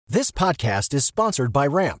This podcast is sponsored by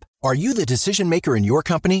Ramp. Are you the decision maker in your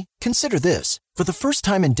company? Consider this. For the first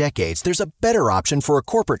time in decades, there's a better option for a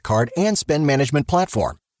corporate card and spend management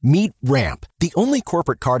platform. Meet Ramp, the only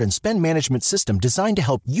corporate card and spend management system designed to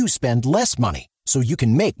help you spend less money so you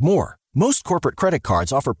can make more. Most corporate credit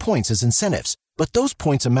cards offer points as incentives, but those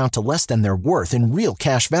points amount to less than their worth in real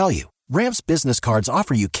cash value. Ramp's business cards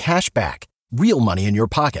offer you cash back, real money in your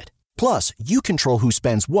pocket. Plus, you control who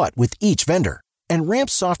spends what with each vendor. And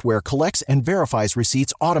Ramp's software collects and verifies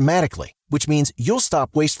receipts automatically, which means you'll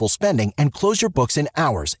stop wasteful spending and close your books in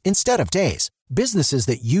hours instead of days. Businesses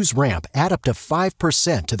that use Ramp add up to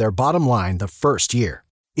 5% to their bottom line the first year.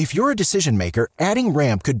 If you're a decision maker, adding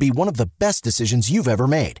Ramp could be one of the best decisions you've ever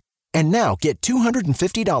made. And now get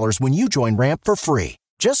 $250 when you join Ramp for free.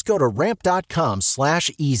 Just go to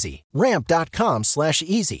ramp.com/easy.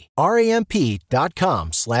 Ramp.com/easy.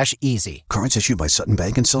 RAMP.com/easy. Cards issued by Sutton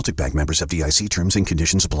Bank and Celtic Bank, members FDIC. Terms and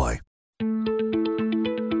conditions apply.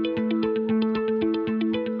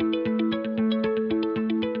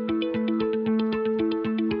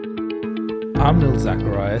 I'm Nil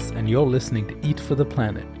Zacharias, and you're listening to Eat for the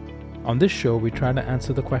Planet. On this show, we try to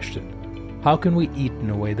answer the question, how can we eat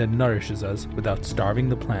in a way that nourishes us without starving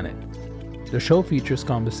the planet? The show features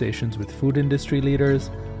conversations with food industry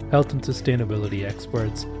leaders, health and sustainability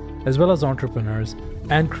experts, as well as entrepreneurs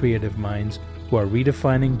and creative minds who are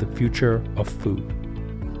redefining the future of food.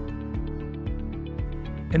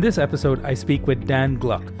 In this episode, I speak with Dan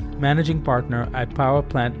Gluck, managing partner at Power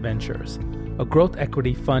Plant Ventures, a growth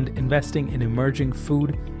equity fund investing in emerging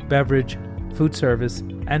food, beverage, food service,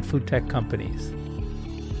 and food tech companies.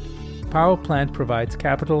 Power Plant provides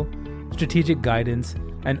capital, strategic guidance,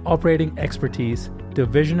 and operating expertise to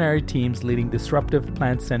visionary teams leading disruptive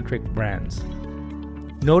plant-centric brands.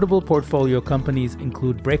 Notable portfolio companies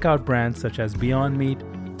include breakout brands such as Beyond Meat,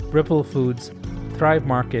 Ripple Foods, Thrive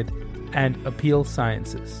Market, and Appeal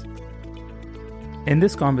Sciences. In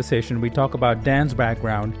this conversation, we talk about Dan's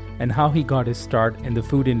background and how he got his start in the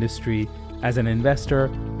food industry as an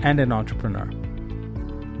investor and an entrepreneur.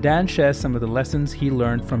 Dan shares some of the lessons he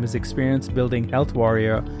learned from his experience building Health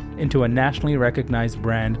Warrior into a nationally recognized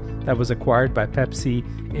brand that was acquired by Pepsi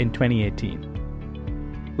in 2018.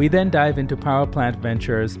 We then dive into Power Plant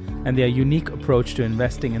Ventures and their unique approach to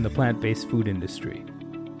investing in the plant-based food industry.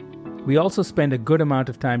 We also spend a good amount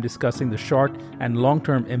of time discussing the short and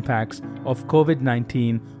long-term impacts of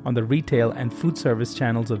COVID-19 on the retail and food service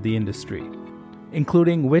channels of the industry,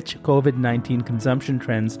 including which COVID-19 consumption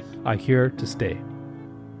trends are here to stay.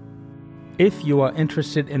 If you are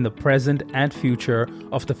interested in the present and future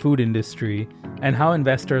of the food industry and how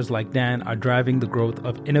investors like Dan are driving the growth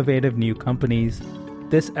of innovative new companies,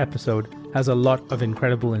 this episode has a lot of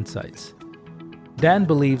incredible insights. Dan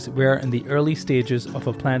believes we're in the early stages of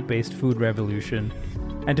a plant-based food revolution,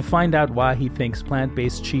 and to find out why he thinks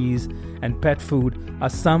plant-based cheese and pet food are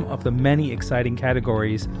some of the many exciting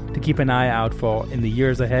categories to keep an eye out for in the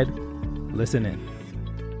years ahead, listen in.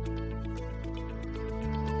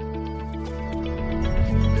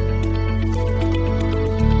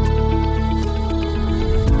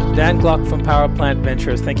 Dan Gluck from Power Plant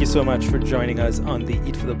Ventures, thank you so much for joining us on the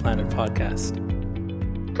Eat for the Planet podcast.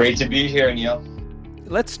 Great to be here, Neil.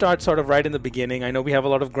 Let's start sort of right in the beginning. I know we have a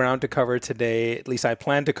lot of ground to cover today. At least I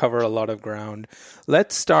plan to cover a lot of ground.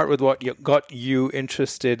 Let's start with what got you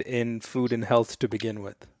interested in food and health to begin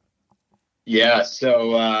with. Yeah,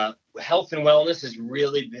 so health and wellness has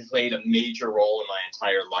really played a major role in my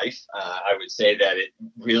entire life. I would say that it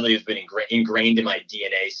really has been ingrained in my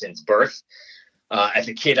DNA since birth. As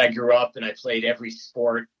a kid, I grew up and I played every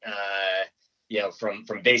sport, from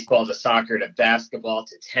baseball to soccer to basketball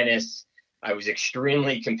to tennis. I was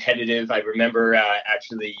extremely competitive. I remember I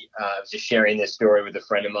was just sharing this story with a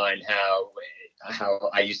friend of mine, how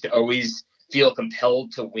I used to always feel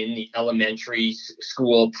compelled to win the elementary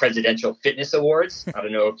school presidential fitness awards. I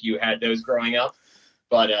don't know if you had those growing up,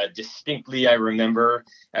 but distinctly I remember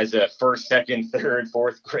as a first, second, third,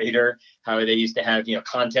 fourth grader, how they used to have,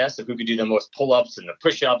 contests of who could do the most pull-ups and the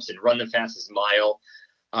push-ups and run the fastest mile.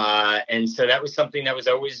 And so that was something that was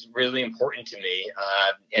always really important to me.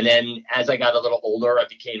 And then as I got a little older, I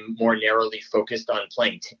became more narrowly focused on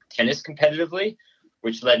playing tennis competitively,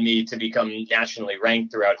 which led me to become nationally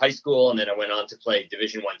ranked throughout high school. And then I went on to play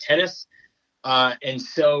Division I tennis. And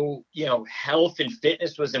so, health and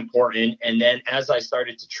fitness was important. And then as I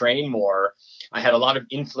started to train more, I had a lot of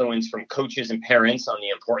influence from coaches and parents on the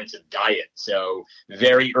importance of diet. So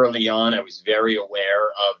very early on, I was very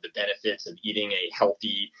aware of the benefits of eating a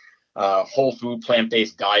healthy, whole food,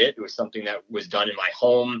 plant-based diet. It was something that was done in my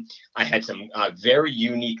home. I had some very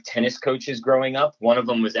unique tennis coaches growing up. One of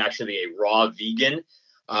them was actually a raw vegan.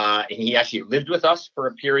 And he actually lived with us for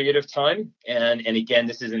a period of time. And again,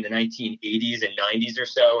 this is in the 1980s and 90s or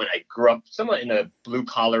so. And I grew up somewhat in a blue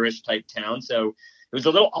collarish type town. So it was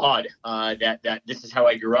a little odd that this is how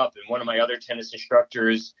I grew up. And one of my other tennis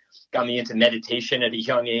instructors got me into meditation at a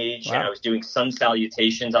young age. Wow. And I was doing sun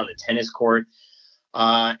salutations on the tennis court.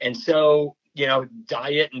 And so,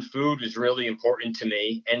 diet and food was really important to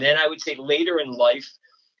me. And then I would say later in life,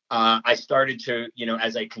 I started to,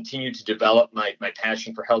 as I continued to develop my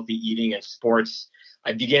passion for healthy eating and sports,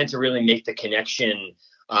 I began to really make the connection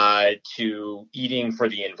to eating for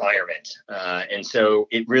the environment. And so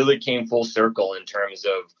it really came full circle in terms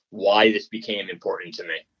of why this became important to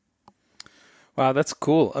me. Wow, that's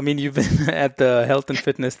cool. I mean, you've been at the health and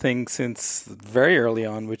fitness thing since very early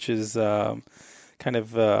on, which is so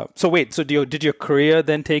did your career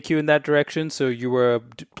then take you in that direction? So you were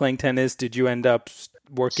playing tennis. Did you end up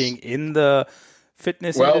working in the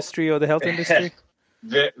fitness industry or the health industry?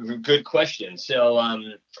 Good question. So, a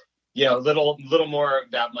little more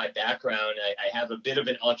about my background. I have a bit of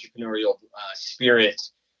an entrepreneurial spirit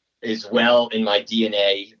as well in my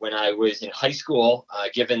DNA. When I was in high school,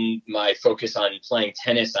 given my focus on playing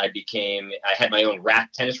tennis, I had my own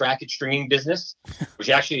tennis racket stringing business, which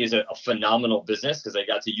actually is a phenomenal business because I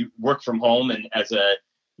got to work from home, and as a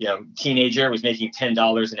teenager, was making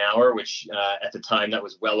 $10 an hour, which at the time that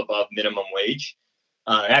was well above minimum wage.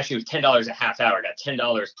 Actually, it was $10 a half hour. I got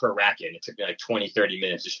 $10 per racket. It took me like 20, 30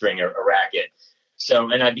 minutes to string a racket.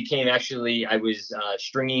 So, and I was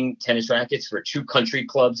stringing tennis rackets for 2 country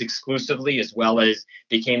clubs exclusively, as well as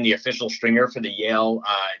became the official stringer for the Yale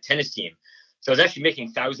tennis team. So I was actually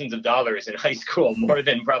making thousands of dollars in high school, more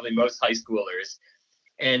than probably most high schoolers.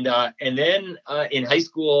 And then in high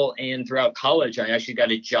school and throughout college, I actually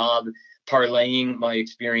got a job parlaying my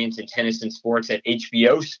experience in tennis and sports at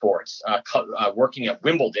HBO Sports, working at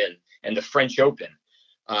Wimbledon and the French Open.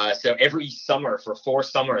 So every summer for 4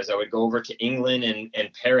 summers, I would go over to England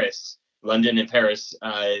and Paris, London and Paris,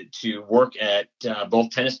 to work at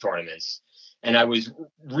both tennis tournaments. And I was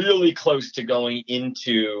really close to going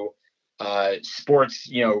into sports,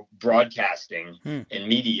 broadcasting and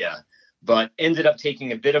media, but ended up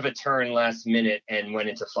taking a bit of a turn last minute and went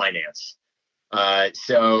into finance.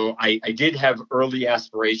 So I did have early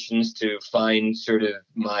aspirations to find sort of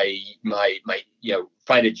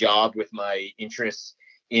find a job with my interests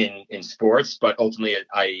in sports, but ultimately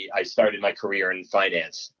I started my career in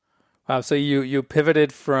finance. Wow. So you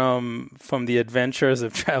pivoted from the adventures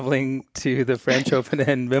of traveling to the French Open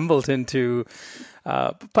and Wimbledon to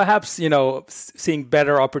perhaps, seeing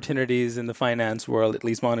better opportunities in the finance world, at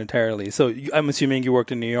least monetarily. So I'm assuming you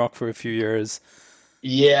worked in New York for a few years.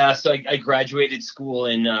 Yeah. So I graduated school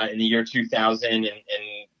in the year 2000 and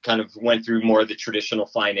kind of went through more of the traditional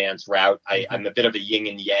finance route. I'm a bit of a yin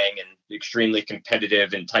and yang and extremely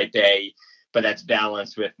competitive and type A, but that's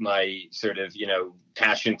balanced with my sort of,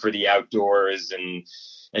 passion for the outdoors and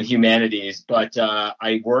humanities. But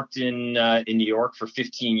I worked in New York for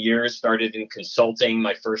 15 years, started in consulting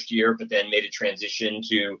my first year, but then made a transition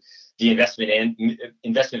to the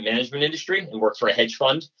investment management industry and worked for a hedge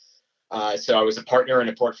fund. So I was a partner and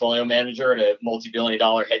a portfolio manager at a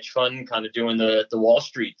multi-billion-dollar hedge fund, kind of doing the Wall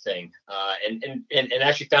Street thing, and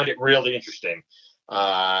actually found it really interesting.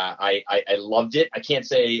 I loved it. I can't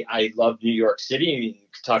say I loved New York City. We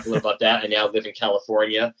could talk a little about that. I now live in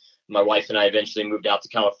California. My wife and I eventually moved out to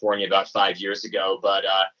California about 5 years ago, but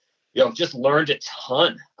just learned a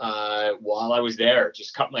ton while I was there.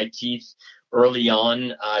 Just cut my teeth early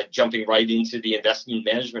on, jumping right into the investment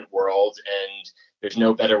management world, and there's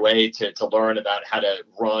no better way to learn about how to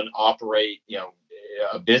operate,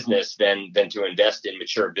 a business than to invest in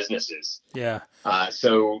mature businesses. Yeah.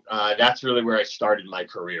 So that's really where I started my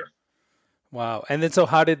career. Wow. And then so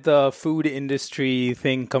how did the food industry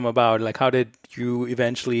thing come about? Like, how did you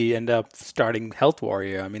eventually end up starting Health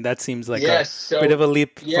Warrior? I mean, that seems like a bit of a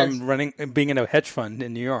leap from being in a hedge fund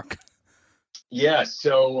in New York. Yeah.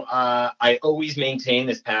 So I always maintained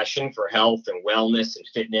this passion for health and wellness and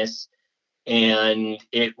fitness. And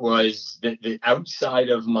it was the outside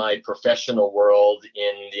of my professional world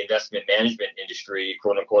in the investment management industry,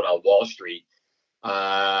 quote unquote, on Wall Street.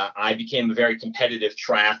 I became a very competitive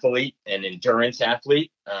triathlete and endurance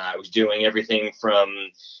athlete. I was doing everything from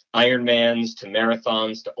Ironmans to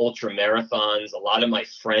marathons to ultra marathons. A lot of my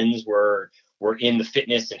friends were in the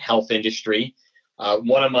fitness and health industry.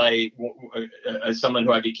 Someone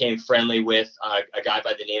who I became friendly with, a guy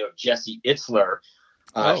by the name of Jesse Itzler.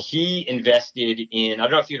 He invested in, I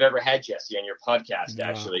don't know if you've ever had Jesse on your podcast,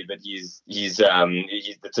 actually, but he's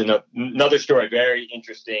that's another story, very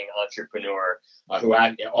interesting entrepreneur who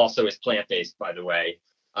also is plant-based, by the way.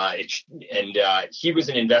 He was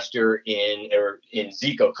an investor in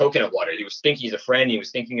Zico coconut water. He's a friend. He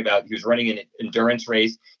was running an endurance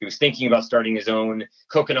race. He was thinking about starting his own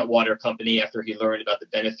coconut water company after he learned about the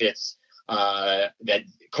benefits that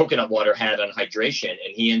coconut water had on hydration.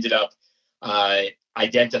 And he ended up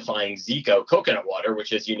identifying Zico coconut water,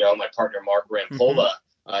 which, as you know, my partner Mark Rampolla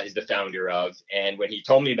is the founder of. And when he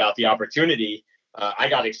told me about the opportunity, I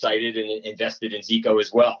got excited and invested in Zico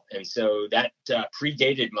as well. And so that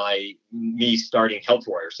predated me starting Health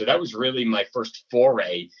Warrior. So that was really my first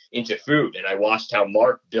foray into food. And I watched how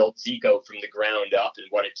Mark built Zico from the ground up and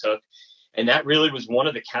what it took. And that really was one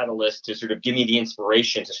of the catalysts to sort of give me the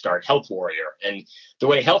inspiration to start Health Warrior. And the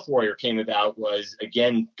way Health Warrior came about was,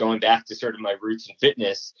 again, going back to sort of my roots in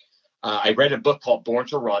fitness. I read a book called Born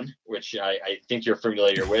to Run, which I think you're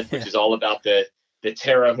familiar with, which is all about the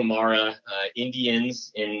Tarahumara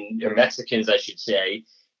Indians or Mexicans, I should say,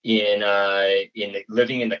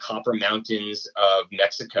 living in the Copper Mountains of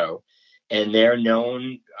Mexico. And they're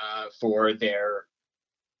known for their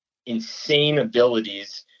insane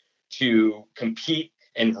abilities to compete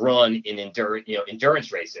and run in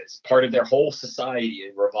endurance races. Part of their whole society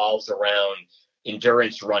revolves around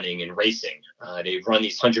endurance running and racing. They run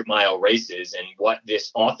these 100-mile races. And what this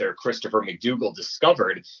author, Christopher McDougall,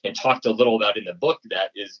 discovered and talked a little about in the book,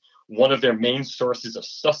 that is one of their main sources of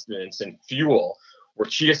sustenance and fuel were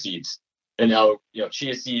chia seeds. And now,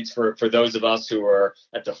 chia seeds, for those of us who are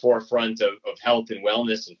at the forefront of health and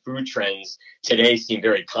wellness and food trends today, seem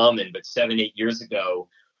very common. But 7-8 years ago,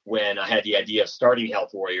 when I had the idea of starting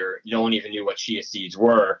Health Warrior, no one even knew what chia seeds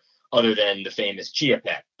were, other than the famous Chia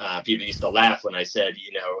Pet. People used to laugh when I said,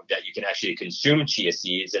 that you can actually consume chia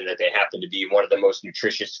seeds and that they happen to be one of the most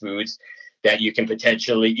nutritious foods that you can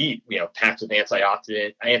potentially eat, packed with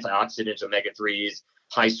antioxidants, omega-3s,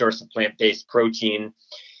 high source of plant-based protein.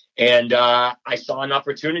 And I saw an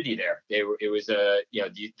opportunity there.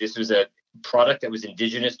 This was a product that was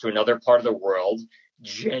indigenous to another part of the world,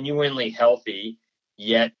 genuinely healthy,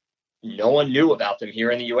 yet no one knew about them here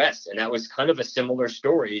in the U.S. And that was kind of a similar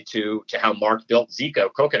story to how Mark built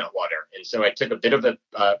Zico coconut water. And so I took a bit of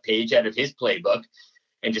a page out of his playbook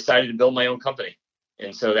and decided to build my own company.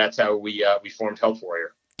 And so that's how we formed Health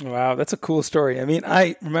Warrior. Wow, that's a cool story. I mean,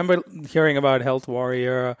 I remember hearing about Health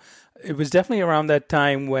Warrior. It was definitely around that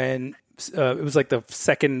time when it was like the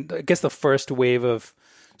first wave of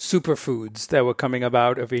superfoods that were coming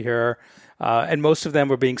about over here. And most of them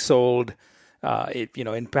were being sold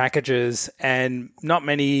in packages, and not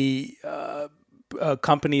many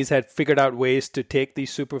companies had figured out ways to take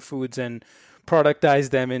these superfoods and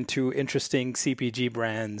productize them into interesting CPG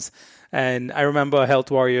brands. And I remember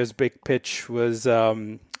Health Warrior's big pitch was,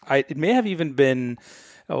 it may have even been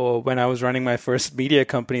when I was running my first media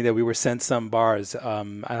company that we were sent some bars.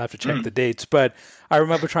 I'll have to check the dates, but I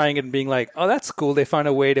remember trying it and being like, oh, that's cool. They found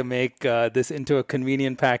a way to make this into a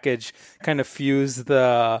convenient package, kind of fuse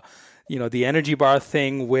the energy bar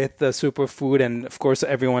thing with the superfood. And of course,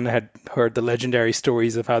 everyone had heard the legendary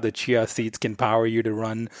stories of how the chia seeds can power you to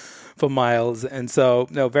run for miles. And so,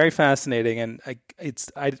 very fascinating. And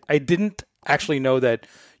I didn't actually know that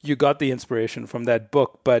you got the inspiration from that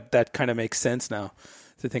book, but that kind of makes sense now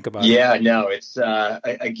to think about. Yeah, no, it's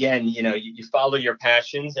again, you follow your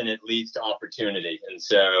passions and it leads to opportunity. And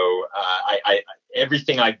so I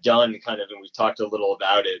everything I've done kind of, and we've talked a little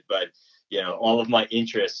about it, but all of my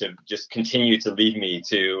interests have just continued to lead me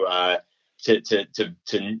to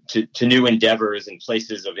new endeavors and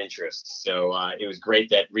places of interest. So it was great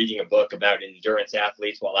that reading a book about endurance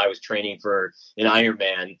athletes while I was training for an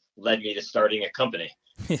Ironman led me to starting a company.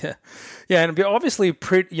 Yeah. And obviously,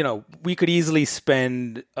 we could easily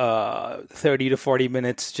spend 30 to 40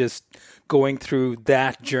 minutes just going through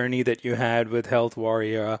that journey that you had with Health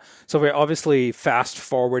Warrior. So we're obviously fast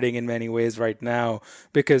forwarding in many ways right now,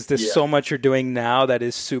 because there's so much you're doing now that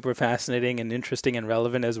is super fascinating and interesting and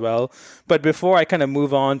relevant as well. But before I kind of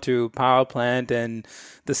move on to Power Plant and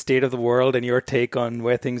the state of the world and your take on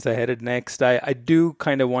where things are headed next, I do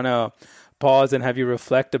kind of want to pause and have you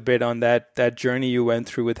reflect a bit on that journey you went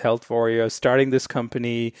through with Health Warrior, starting this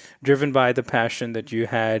company driven by the passion that you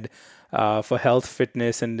had for health,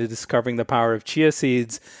 fitness, and discovering the power of chia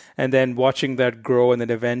seeds, and then watching that grow, and then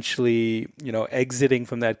eventually, exiting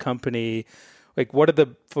from that company. Like, what are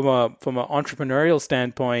from an entrepreneurial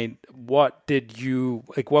standpoint, what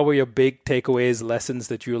were your big takeaways, lessons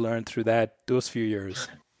that you learned through those few years?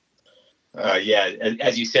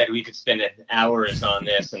 As you said, we could spend hours on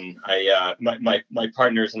this, and my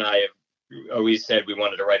partners and I have always said we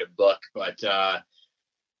wanted to write a book, but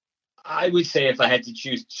I would say if I had to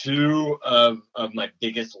choose two of my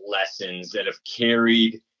biggest lessons that have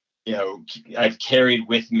carried I've carried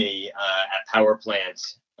with me at Power Plant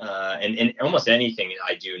and almost anything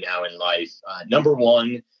I do now in life. Number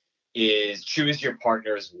one is choose your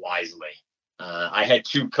partners wisely. I had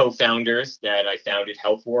two co-founders that I founded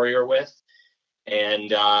Health Warrior with,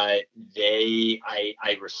 and I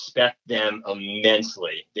respect them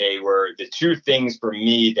immensely. They were the two things for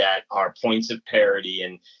me that are points of parity.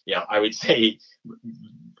 And, I would say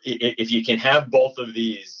if you can have both of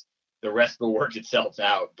these, the rest will work itself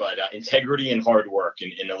out. But integrity and hard work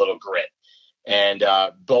and a little grit. And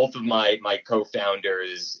both of my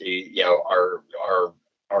co-founders,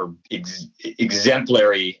 are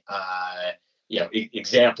exemplary,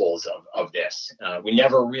 examples of this. We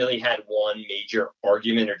never really had one major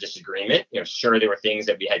argument or disagreement. Sure, there were things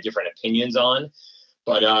that we had different opinions on,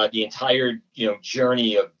 but the entire,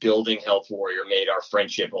 journey of building Health Warrior made our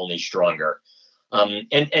friendship only stronger. And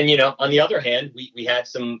on the other hand, we had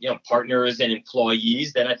some, partners and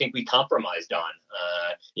employees that I think we compromised on.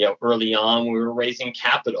 Early on, we were raising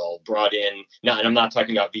capital, brought in, and I'm not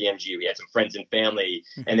talking about VMG. We had some friends and family,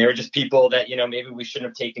 and they were just people that, maybe we shouldn't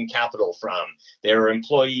have taken capital from. There were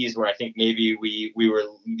employees where I think maybe we were,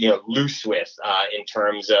 loose with in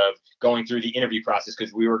terms of going through the interview process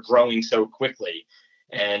because we were growing so quickly.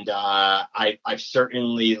 And I've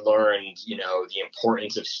certainly learned, the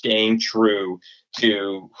importance of staying true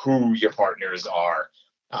to who your partners are.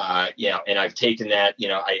 And I've taken that,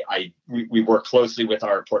 we work closely with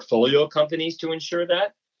our portfolio companies to ensure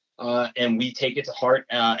that. And we take it to heart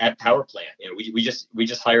at Power Plant. We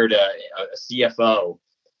just hired a CFO,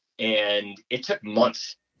 and it took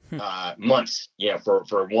months,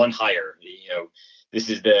 for one hire. This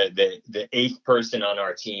is the eighth person on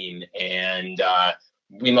our team, and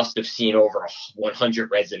we must have seen over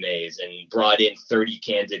 100 resumes and brought in 30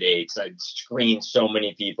 candidates. I'd screened so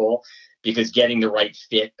many people because getting the right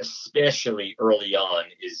fit, especially early on,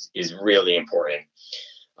 is really important.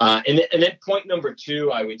 And then point number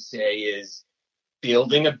two, I would say, is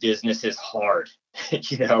building a business is hard.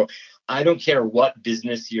 I don't care what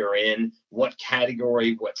business you're in, what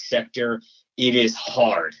category, what sector, it is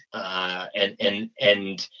hard.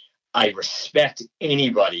 And I respect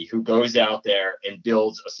anybody who goes out there and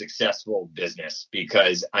builds a successful business,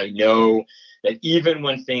 because I know that even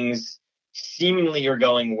when things seemingly are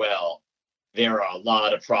going well, there are a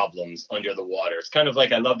lot of problems under the water. It's kind of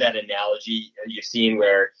like, I love that analogy you've seen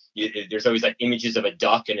where there's always like images of a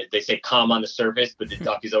duck and they say calm on the surface, but the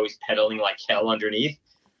duck is always pedaling like hell underneath.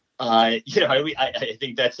 I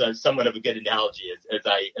think that's somewhat of a good analogy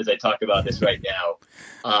as I talk about this right now,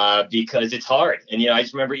 because it's hard. And, I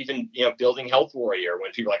just remember even, building Health Warrior,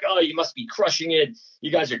 when people are like, oh, you must be crushing it.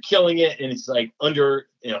 You guys are killing it. And it's like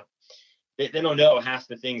they don't know half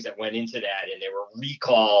the things that went into that. And there were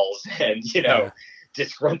recalls and,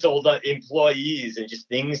 disgruntled employees and just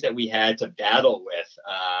things that we had to battle with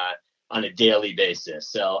on a daily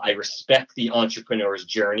basis. So I respect the entrepreneur's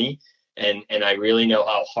journey. And I really know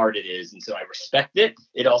how hard it is. And so I respect it.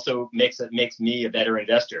 It also makes me a better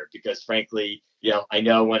investor, because frankly, I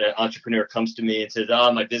know when an entrepreneur comes to me and says,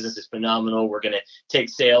 oh, my business is phenomenal, we're going to take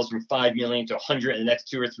sales from 5 million to 100 in the next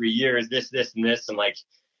 2 or 3 years, this, and this. I'm like,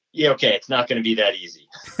 yeah, okay, it's not going to be that easy.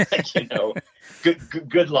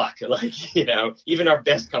 Good luck. Even our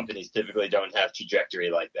best companies typically don't have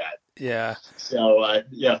trajectory like that. Yeah. So,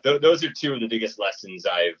 those are two of the biggest lessons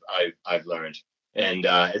I've learned. And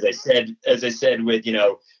as I said with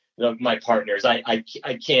my partners, I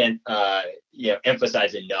can't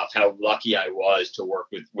emphasize enough how lucky I was to work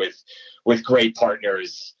with great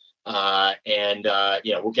partners.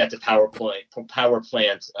 We'll get to Power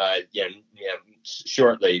Plant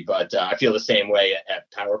shortly, but I feel the same way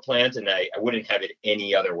at Power Plant, and I wouldn't have it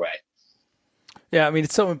any other way. Yeah, I mean,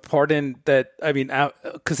 it's so important that,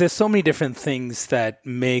 because there's so many different things that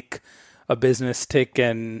make a business tick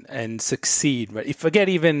and succeed. But forget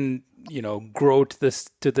even, grow to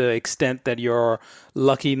the extent that you're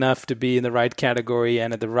lucky enough to be in the right category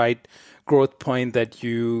and at the right growth point that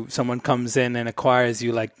someone comes in and acquires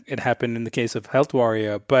you, like it happened in the case of Health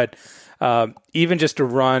Warrior. But even just to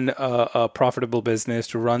run a profitable business,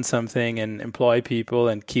 to run something and employ people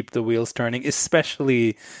and keep the wheels turning,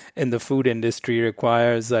 especially in the food industry,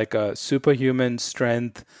 requires like a superhuman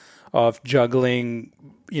strength of juggling,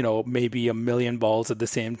 maybe a million balls at the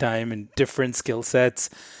same time and different skill sets.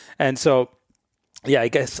 And so, yeah, I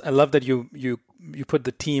guess I love that you put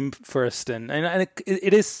the team first, and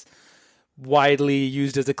it is widely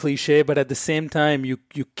used as a cliche, but at the same time, you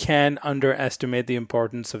can underestimate the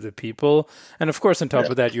importance of the people. And of course, on top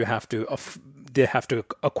of that, they have to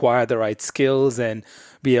acquire the right skills and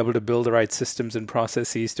be able to build the right systems and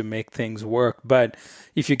processes to make things work. But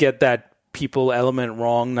if you get that people element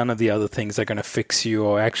wrong, none of the other things are going to fix you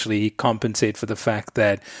or actually compensate for the fact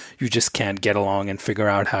that you just can't get along and figure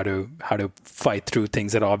out how to fight through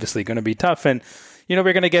things that are obviously going to be tough. And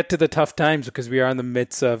we're going to get to the tough times because we are in the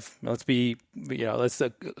midst of, let's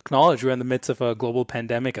acknowledge we're in the midst of a global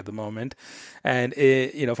pandemic at the moment. And,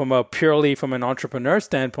 from an entrepreneur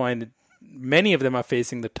standpoint, many of them are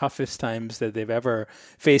facing the toughest times that they've ever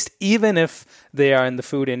faced, even if they are in the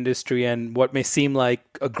food industry and what may seem like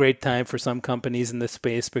a great time for some companies in this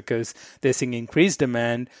space because they're seeing increased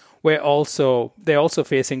demand. They're also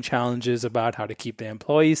facing challenges about how to keep their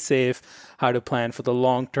employees safe, how to plan for the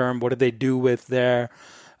long term. What do they do with their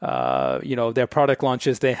their product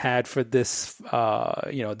launches they had for this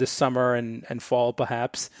this summer and fall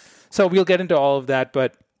perhaps. So we'll get into all of that,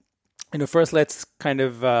 but first let's kind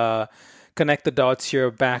of connect the dots here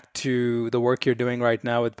back to the work you're doing right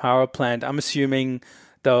now with Power Plant. I'm assuming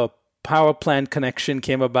the Power Plant connection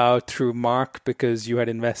came about through Mark because you had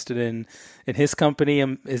invested in his company.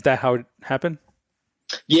 Is that how it happened?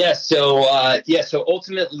 Yeah. So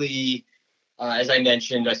ultimately, as I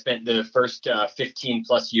mentioned, I spent the first 15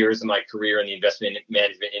 plus years of my career in the investment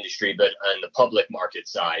management industry, but on the public market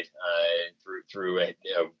side, through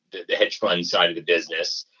the hedge fund side of the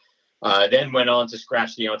business. Then went on to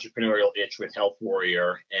scratch the entrepreneurial itch with Health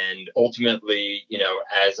Warrior, and ultimately,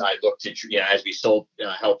 as I looked at, as we sold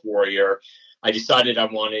Health Warrior, I decided I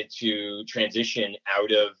wanted to transition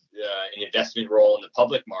out of an investment role in the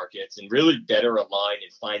public markets and really better align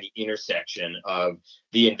and find the intersection of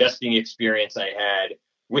the investing experience I had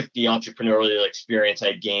with the entrepreneurial experience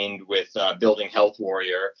I gained with building Health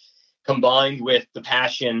Warrior, combined with the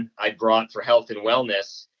passion I brought for health and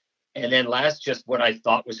wellness. And then last, just what I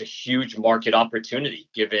thought was a huge market opportunity,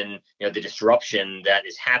 given the disruption that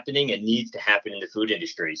is happening and needs to happen in the food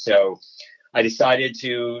industry. So I decided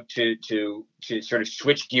to sort of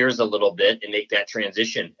switch gears a little bit and make that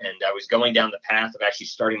transition. And I was going down the path of actually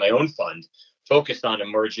starting my own fund focused on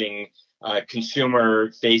emerging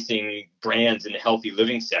consumer-facing brands in the healthy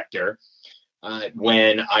living sector.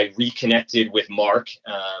 When I reconnected with Mark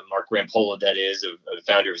Rampolla, that is, the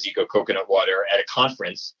founder of Zico Coconut Water, at a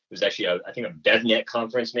conference. It was actually, I think, a BevNet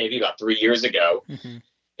conference maybe about 3 years ago. Mm-hmm.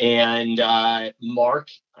 And Mark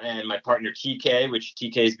and my partner TK, which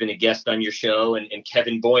TK has been a guest on your show, and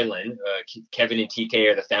Kevin Boylan. Kevin and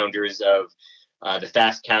TK are the founders of the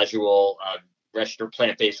fast casual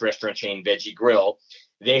plant-based restaurant chain Veggie Grill.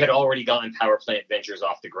 They had already gotten Power Plant Ventures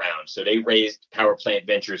off the ground. So they raised Power Plant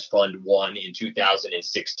Ventures Fund 1 in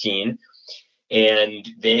 2016. And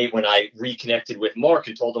when I reconnected with Mark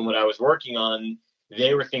and told them what I was working on,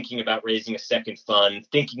 they were thinking about raising a second fund,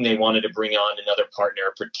 thinking they wanted to bring on another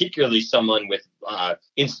partner, particularly someone with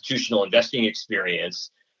institutional investing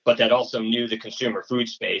experience, but that also knew the consumer food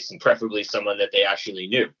space, and preferably someone that they actually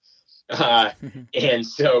knew. And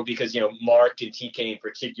so, because Mark and TK in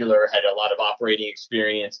particular had a lot of operating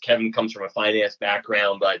experience. Kevin comes from a finance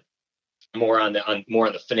background, but more on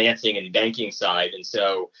the financing and banking side. And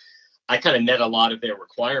so I kind of met a lot of their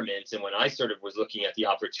requirements. And when I sort of was looking at the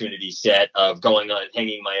opportunity set of going on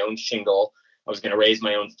hanging my own shingle, I was going to raise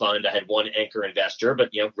my own fund. I had one anchor investor, but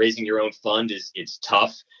raising your own fund it's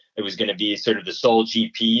tough. It was going to be sort of the sole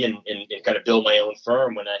GP and kind of build my own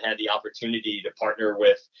firm when I had the opportunity to partner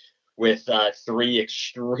with three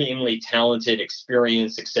extremely talented,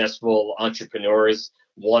 experienced, successful entrepreneurs,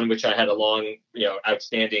 one which I had a long,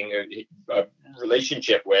 outstanding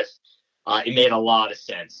relationship with. It made a lot of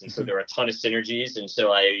sense. And so there are a ton of synergies. And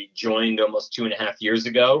so I joined almost 2.5 years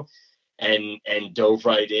ago and dove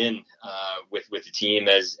right in with the team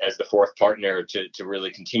as the fourth partner to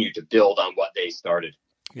really continue to build on what they started.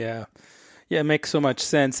 Yeah. Yeah, it makes so much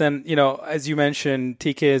sense. And, as you mentioned,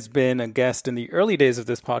 TK has been a guest in the early days of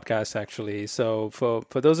this podcast, actually. So for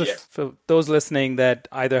those listening that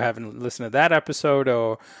either haven't listened to that episode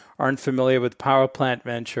or aren't familiar with Power Plant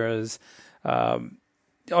Ventures,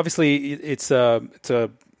 obviously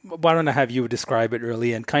why don't I have you describe it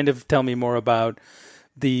really and kind of tell me more about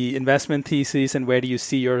the investment thesis and where do you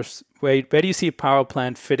see Power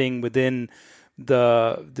Plant fitting within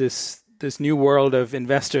this new world of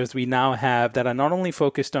investors we now have that are not only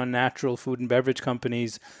focused on natural food and beverage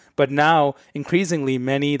companies, but now increasingly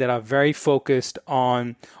many that are very focused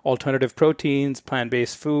on alternative proteins,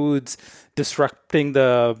 plant-based foods, disrupting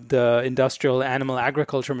the industrial animal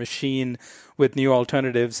agriculture machine with new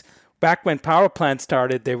alternatives. Back when Power Plant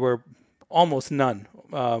started, there were almost none,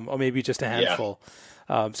 or maybe just a handful.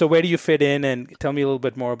 Yeah. So where do you fit in? And tell me a little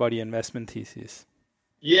bit more about your investment thesis.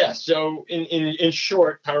 Yeah. So in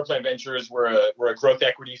short, Power Plant Ventures, we're a growth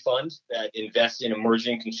equity fund that invests in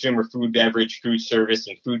emerging consumer food, beverage, food service,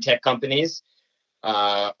 and food tech companies.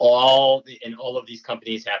 all of these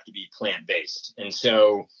companies have to be plant-based. And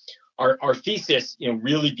so our thesis,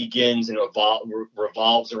 really begins and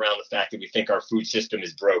revolves around the fact that we think our food system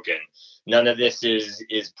is broken. None of this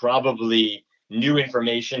is probably new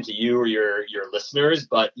information to you or your listeners,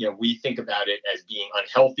 but we think about it as being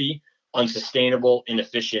unhealthy, unsustainable,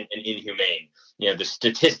 inefficient, and inhumane. The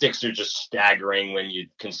statistics are just staggering when you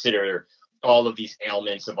consider all of these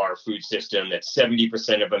ailments of our food system, that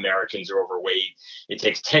 70% of Americans are overweight. It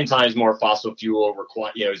takes 10 times more fossil fuel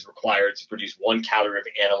is required to produce 1 calorie of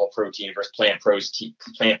animal protein versus plant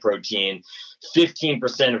protein.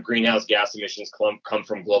 15% of greenhouse gas emissions come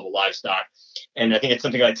from global livestock. And I think it's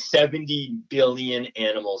something like 70 billion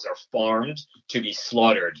animals are farmed to be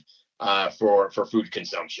slaughtered for food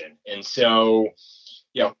consumption. And so,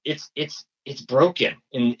 it's broken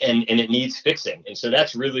and it needs fixing. And so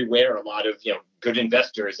that's really where a lot of good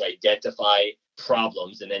investors identify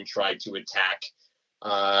problems and then try to attack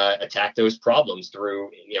those problems through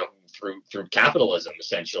capitalism,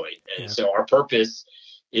 essentially. And so our purpose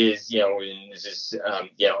is our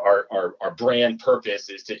brand purpose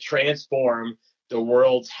is to transform the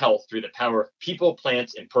world's health through the power of people,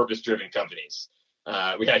 plants, and purpose-driven companies.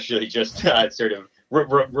 We actually just sort of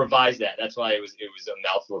revise that. That's why it was a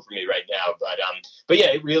mouthful for me right now. But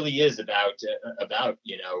yeah, it really is about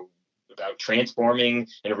transforming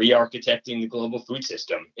and re-architecting the global food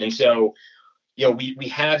system. And so, we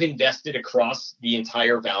have invested across the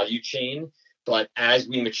entire value chain. But as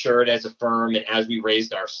we matured as a firm and as we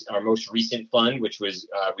raised our most recent fund, which was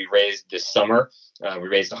we raised this summer, we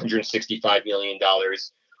raised $165 million.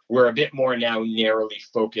 We're a bit more now narrowly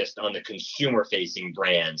focused on the consumer-facing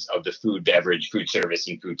brands of the food, beverage, food service,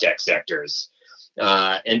 and food tech sectors.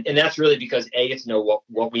 And that's really because, it's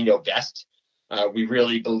what we know best. We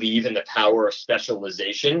really believe in the power of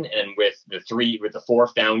specialization. And with the 4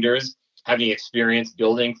 founders having experience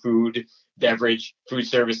building food, beverage, food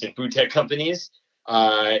service, and food tech companies,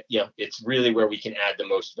 it's really where we can add the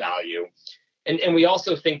most value. And we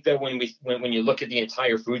also think that when you look at the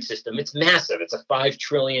entire food system, it's massive. It's a $5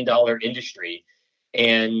 trillion industry.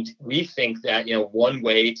 And we think that, one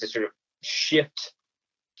way to sort of shift,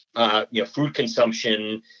 food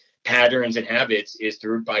consumption patterns and habits is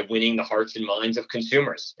by winning the hearts and minds of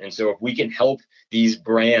consumers. And so if we can help these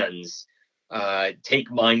brands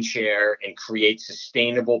take mind share and create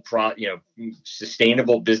sustainable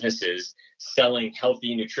businesses selling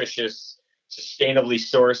healthy, nutritious, sustainably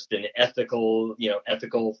sourced and ethical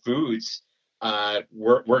foods,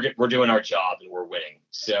 we're doing our job and we're winning.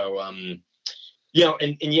 So,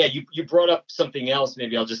 you brought up something else.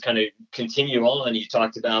 Maybe I'll just kind of continue on. You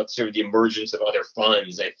talked about sort of the emergence of other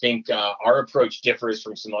funds. I think our approach differs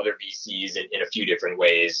from some other VCs in a few different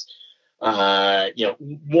ways.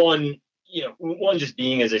 One just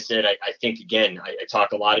being, as I said, I think, again, I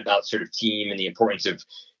talk a lot about sort of team and the importance of,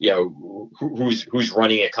 who's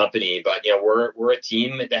running a company. But, we're a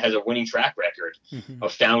team that has a winning track record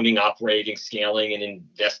of founding, operating, scaling, and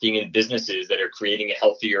investing in businesses that are creating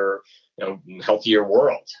a healthier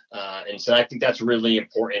world. And so I think that's a really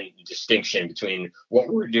important distinction between what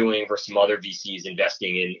we're doing versus some other VCs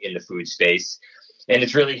investing in the food space. And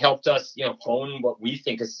it's really helped us, hone what we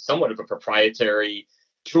think is somewhat of a proprietary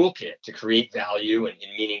toolkit to create value and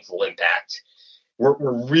meaningful impact.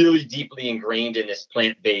 We're really deeply ingrained in this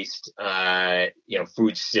plant-based,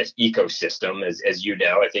 food ecosystem, as you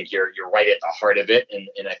know. I think you're right at the heart of it,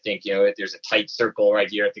 and I think there's a tight circle right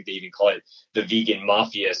here. I think they even call it the vegan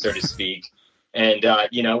mafia, so to speak. And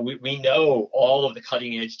we know all of the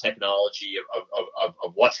cutting-edge technology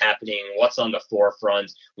of what's happening, what's on the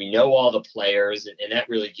forefront. We know all the players, and that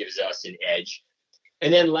really gives us an edge.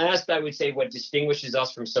 And then last, I would say what distinguishes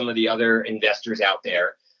us from some of the other investors out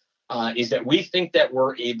there is that we think that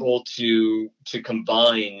we're able to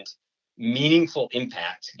combine meaningful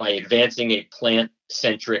impact by advancing a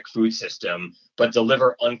plant-centric food system, but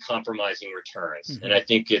deliver uncompromising returns. Mm-hmm. And I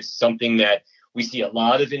think it's something that we see a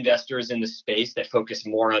lot of investors in the space that focus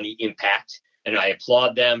more on the impact, and I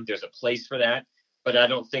applaud them. There's a place for that. But I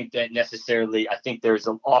don't think that necessarily, I think there's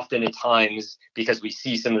often at times, because we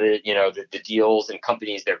see some of the deals and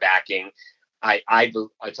companies they're backing,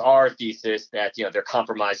 it's our thesis that, they're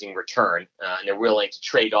compromising return and they're willing to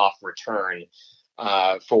trade off return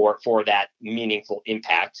for that meaningful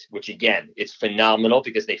impact, which again, it's phenomenal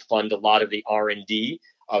because they fund a lot of the R&D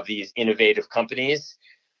of these innovative companies.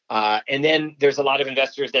 And then there's a lot of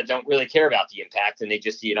investors that don't really care about the impact and they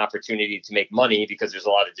just see an opportunity to make money because there's a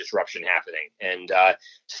lot of disruption happening. And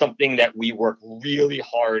something that we work really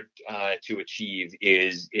hard to achieve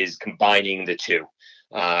is combining the two.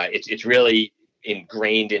 It's really,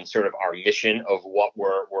 ingrained in sort of our mission of what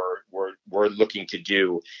we're looking to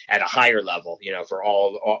do at a higher level, for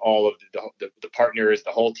all of the partners,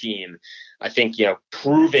 the whole team. I think,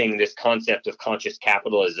 proving this concept of conscious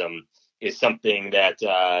capitalism is something that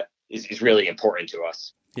is really important to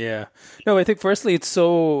us. Yeah. No, I think firstly,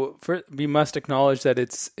 we must acknowledge that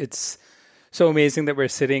it's so amazing that we're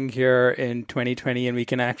sitting here in 2020 and we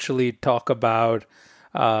can actually talk about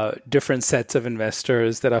different sets of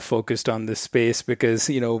investors that are focused on this space, because,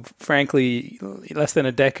 frankly, less than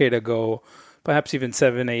a decade ago, perhaps even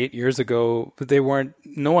 7-8 years ago,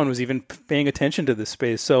 no one was even paying attention to this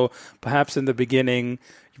space. So perhaps in the beginning,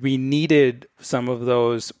 we needed some of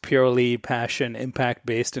those purely passion,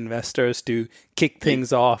 impact-based investors to kick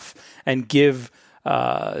things off and give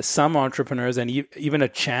some entrepreneurs and even a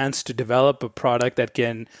chance to develop a product that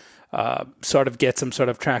can sort of get some sort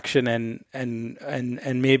of traction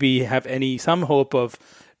and maybe have some hope of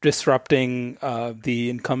disrupting the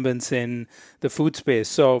incumbents in the food space.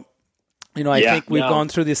 So, I think we've gone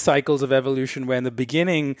through these cycles of evolution where in the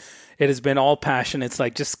beginning it has been all passion. It's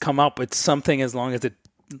like, just come up with something as long as it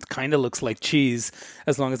kind of looks like cheese,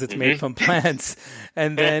 as long as it's made from plants.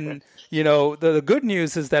 And then, the good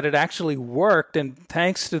news is that it actually worked. And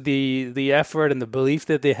thanks to the effort and the belief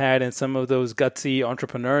that they had in some of those gutsy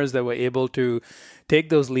entrepreneurs that were able to take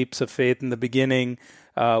those leaps of faith in the beginning,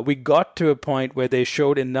 we got to a point where they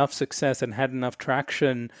showed enough success and had enough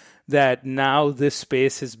traction that now this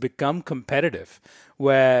space has become competitive,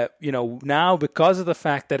 where, now because of the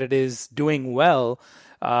fact that it is doing well,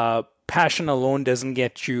 passion alone doesn't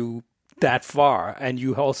get you that far. And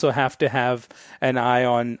you also have to have an eye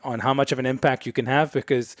on how much of an impact you can have,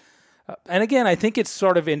 because and again, I think it's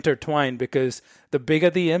sort of intertwined, because the bigger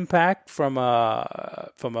the impact from a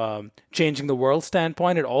changing the world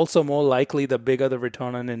standpoint, it also more likely the bigger the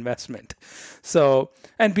return on investment. So,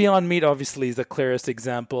 and Beyond Meat obviously is the clearest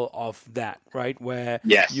example of that, right? Where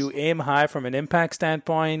you aim high from an impact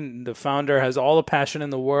standpoint, the founder has all the passion in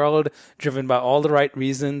the world, driven by all the right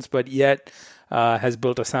reasons, but yet has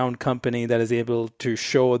built a sound company that is able to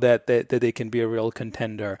show that they can be a real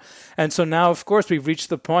contender. And so now, of course, we've reached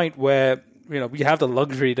the point where, we have the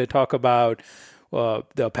luxury to talk about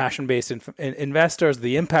the passion-based investors,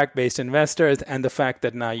 the impact-based investors, and the fact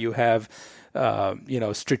that now you have,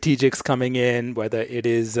 strategics coming in, whether it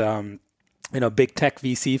is, big tech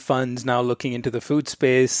VC funds now looking into the food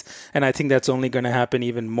space. And I think that's only going to happen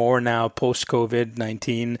even more now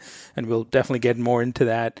post-COVID-19, and we'll definitely get more into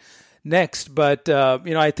that next. But,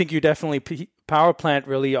 I think you definitely, Power Plant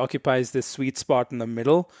really occupies this sweet spot in the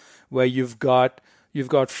middle, where you've got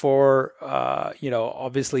four,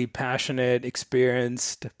 obviously passionate,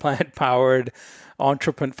 experienced, plant-powered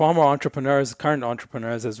former entrepreneurs, current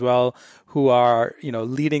entrepreneurs as well, who are,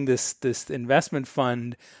 leading this investment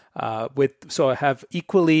fund have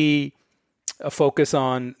equally a focus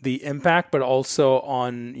on the impact, but also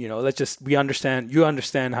on, you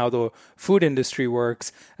understand how the food industry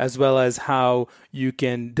works, as well as how you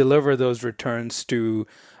can deliver those returns to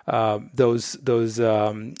those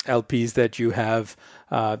LPs that you have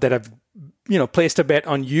that have placed a bet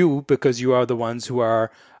on you, because you are the ones who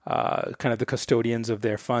are kind of the custodians of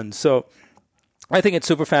their funds. So I think it's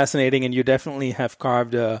super fascinating, and you definitely have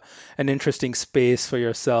carved an interesting space for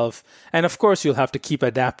yourself. And of course, you'll have to keep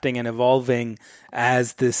adapting and evolving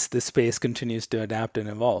as this space continues to adapt and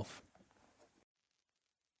evolve.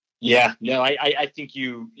 Yeah, no, I think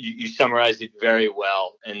you summarized it very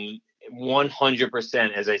well. And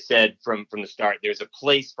 100%, as I said from the start, there's a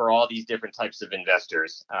place for all these different types of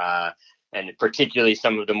investors. And particularly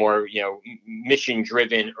some of the more,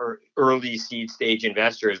 mission-driven or early seed stage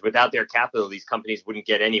investors. Without their capital, these companies wouldn't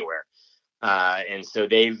get anywhere. And so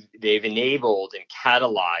they've enabled and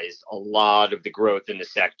catalyzed a lot of the growth in the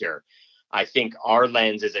sector. I think our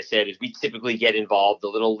lens, as I said, is we typically get involved a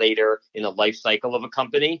little later in the life cycle of a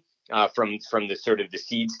company from the sort of the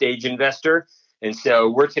seed stage investor. And so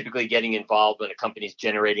we're typically getting involved when a company's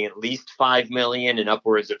generating at least 5 million and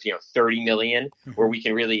upwards of 30 million, where we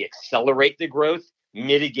can really accelerate the growth,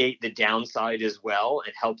 mitigate the downside as well,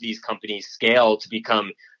 and help these companies scale to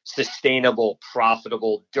become sustainable,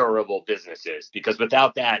 profitable, durable businesses. Because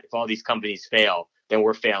without that, if all these companies fail, then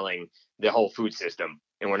we're failing the whole food system,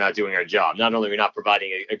 and we're not doing our job. Not only are we not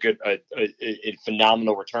providing a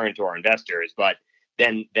phenomenal return to our investors, but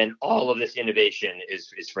then all of this innovation is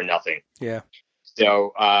for nothing. Yeah.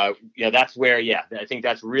 So, that's where, I think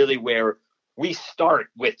that's really where we start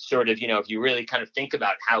with sort of, if you really kind of think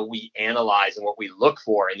about how we analyze and what we look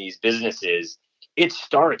for in these businesses, it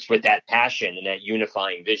starts with that passion and that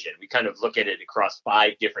unifying vision. We kind of look at it across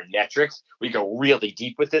 5 different metrics. We go really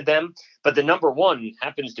deep within them, but the number one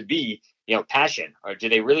happens to be, passion. Or do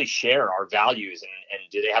they really share our values, and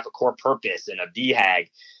do they have a core purpose and a BHAG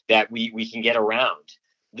that we can get around?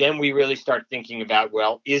 Then we really start thinking about,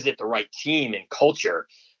 well, is it the right team and culture?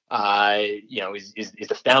 Is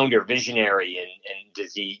the founder visionary, and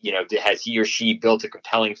does he, has he or she built a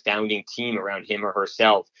compelling founding team around him or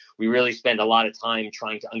herself? We really spend a lot of time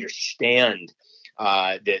trying to understand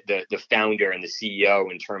the founder and the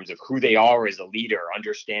CEO in terms of who they are as a leader,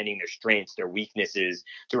 understanding their strengths, their weaknesses,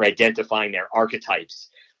 through identifying their archetypes,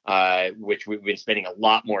 which we've been spending a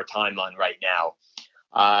lot more time on right now.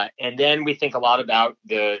 And then we think a lot about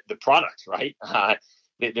the product, right?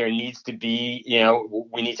 There needs to be,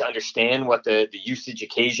 we need to understand what the usage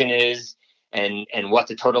occasion is, and what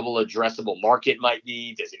the total addressable market might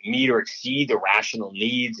be. Does it meet or exceed the rational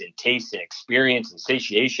needs and tastes and experience and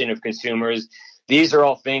satiation of consumers? These are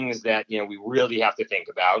all things that, we really have to think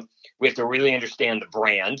about. We have to really understand the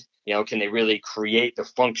brand. Can they really create the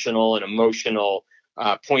functional and emotional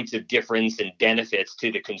points of difference and benefits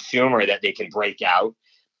to the consumer that they can break out?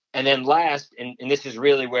 And then last, and this is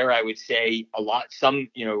really where I would say some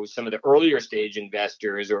of the earlier stage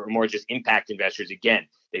investors, or more just impact investors, again,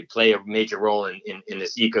 they play a major role in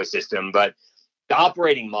this ecosystem, but the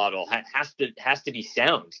operating model has to be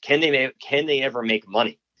sound. Can they ever make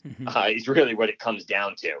money? Is really what it comes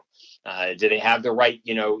down to. Do they have the right,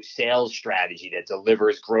 sales strategy that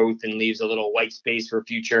delivers growth and leaves a little white space for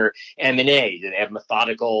future M&A? Do they have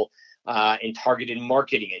methodical and targeted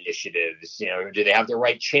marketing initiatives? Do they have the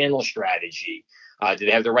right channel strategy? Do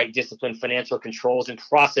they have the right disciplined financial controls and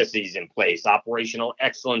processes in place? Operational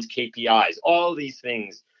excellence KPIs, all these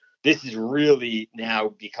things. This is really now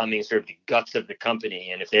becoming sort of the guts of the company.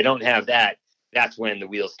 And if they don't have that, that's when the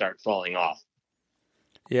wheels start falling off.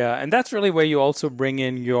 Yeah, and that's really where you also bring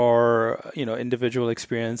in your, individual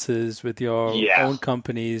experiences with your own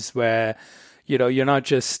companies, where you're not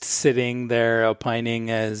just sitting there opining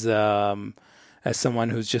as someone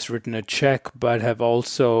who's just written a check, but have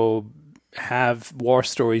war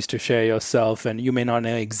stories to share yourself. And you may not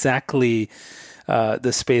know exactly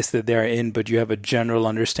the space that they're in, but you have a general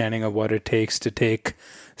understanding of what it takes to take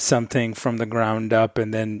something from the ground up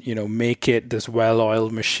and then, make it this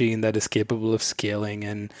well-oiled machine that is capable of scaling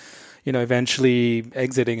and, eventually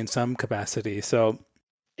exiting in some capacity. So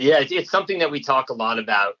yeah, it's something that we talk a lot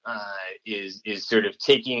about, is sort of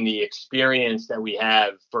taking the experience that we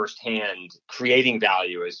have firsthand, creating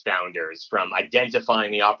value as founders, from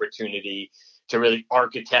identifying the opportunity to really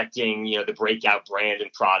architecting, the breakout brand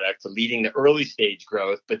and product, to leading the early stage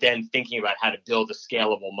growth, but then thinking about how to build a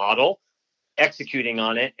scalable model, executing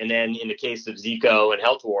on it, and then in the case of Zeco and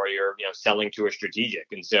Health Warrior, selling to a strategic.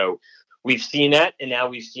 And so we've seen that, and now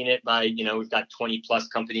we've seen it by, we've got 20 plus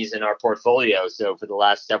companies in our portfolio. So for the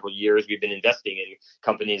last several years, we've been investing in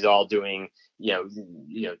companies all doing,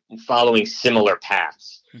 following similar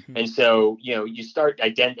paths. Mm-hmm. And so, you start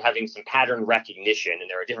having some pattern recognition, and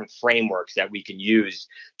there are different frameworks that we can use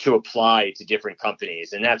to apply to different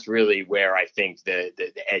companies. And that's really where I think the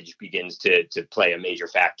edge begins to play a major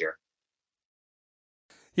factor.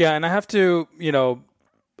 Yeah, and I have to,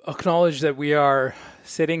 acknowledge that we are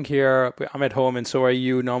sitting here. I'm at home, and so are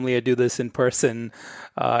you. Normally, I do this in person,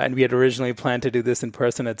 and we had originally planned to do this in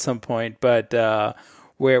person at some point, but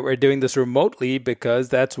we're doing this remotely because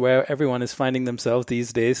that's where everyone is finding themselves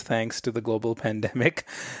these days, thanks to the global pandemic.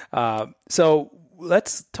 So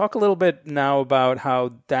let's talk a little bit now about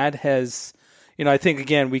how that has. I think,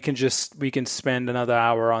 again, we can spend another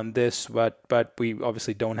hour on this, but we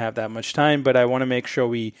obviously don't have that much time. But I want to make sure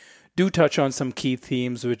we do touch on some key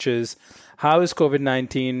themes, which is, how has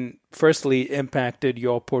COVID-19 firstly impacted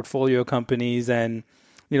your portfolio companies and,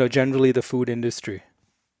 generally the food industry?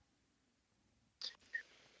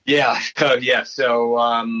 Yeah.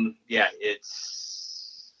 So,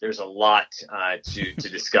 there's a lot to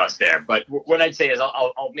discuss there. But what I'd say is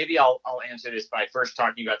I'll answer this by first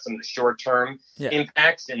talking about some of the short-term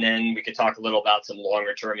impacts, and then we could talk a little about some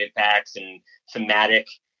longer-term impacts and thematic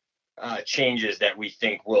changes that we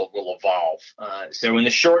think will evolve. So in the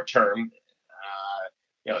short term,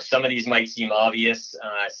 some of these might seem obvious.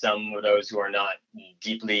 Some of those who are not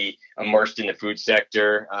deeply immersed in the food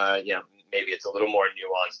sector, maybe it's a little more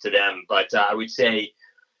nuanced to them. But I would say,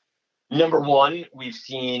 number one, we've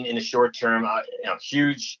seen in the short term a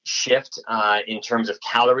huge shift in terms of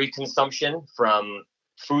calorie consumption from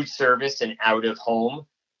food service and out of home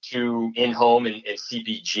to in-home and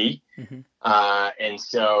CPG. Mm-hmm. And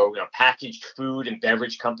so, packaged food and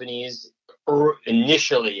beverage companies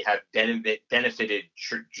initially have benefited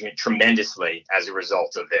tremendously as a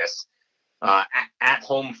result of this.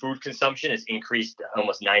 At-home food consumption has increased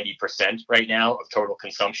almost 90% right now of total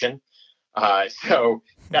consumption. So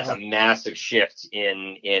that's a massive shift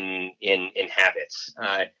in habits.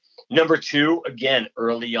 Number two, again,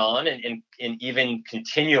 early on and even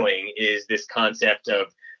continuing, is this concept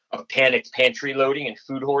of panicked pantry loading and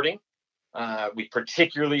food hoarding. We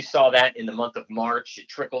particularly saw that in the month of March. It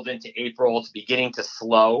trickled into April. It's beginning to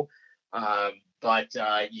slow. But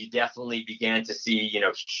you definitely began to see,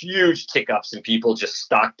 huge tick-ups in people just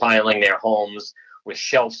stockpiling their homes with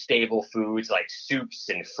shelf-stable foods like soups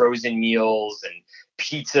and frozen meals and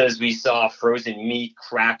pizzas. We saw frozen meat,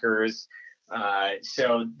 crackers.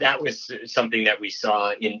 So that was something that we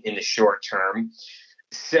saw in the short term.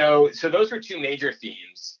 So those were two major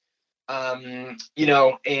themes. And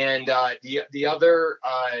the other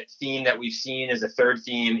theme that we've seen as a third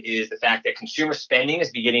theme is the fact that consumer spending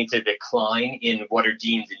is beginning to decline in what are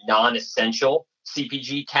deemed non-essential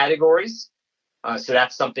CPG categories. So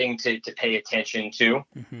that's something to pay attention to.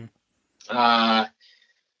 Mm-hmm.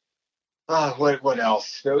 What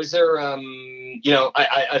else? Those are,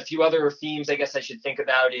 a few other themes I guess I should think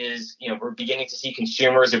about is, we're beginning to see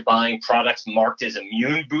consumers are buying products marked as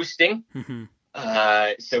immune boosting. Mm-hmm.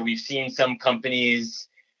 So we've seen some companies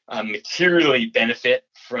materially benefit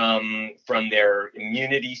from their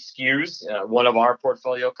immunity SKUs. One of our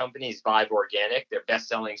portfolio companies, Vive Organic, their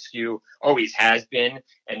best-selling SKU always has been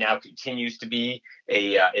and now continues to be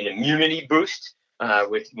an immunity boost.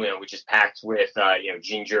 Which is packed with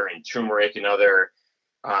ginger and turmeric and other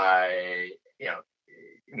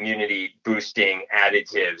immunity boosting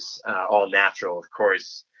additives, all natural, of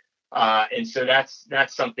course. And so that's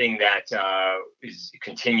something that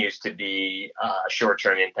continues to be a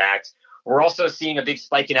short-term impact. We're also seeing a big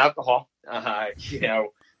spike in alcohol.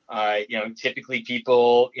 Typically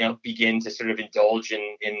people begin to sort of indulge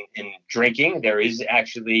in drinking. There is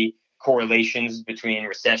actually correlations between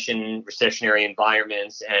recessionary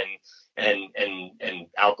environments and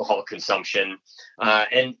alcohol consumption.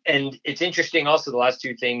 And it's interesting also, the last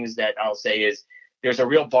two things that I'll say is there's a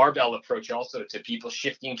real barbell approach also to people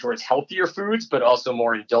shifting towards healthier foods, but also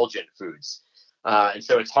more indulgent foods. And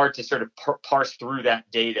so it's hard to sort of parse through that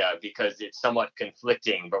data because it's somewhat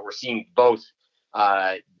conflicting, but we're seeing both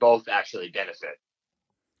actually benefit.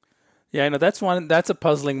 Yeah, I know that's a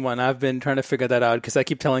puzzling one. I've been trying to figure that out because I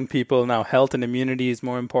keep telling people now health and immunity is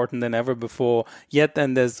more important than ever before. Yet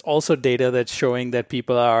then there's also data that's showing that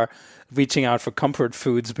people are reaching out for comfort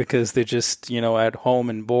foods because they're just, at home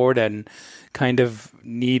and bored and kind of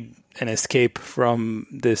need an escape from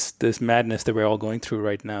this madness that we're all going through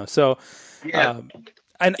right now. So, yeah.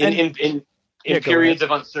 In periods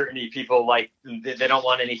of uncertainty, people they don't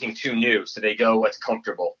want anything too new, so they go what's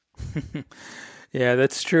comfortable. Yeah,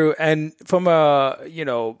 that's true. And from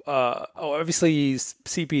obviously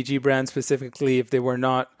CPG brands specifically, if they were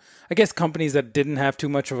not, I guess companies that didn't have too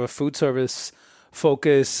much of a food service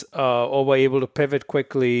focus or were able to pivot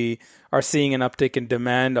quickly are seeing an uptick in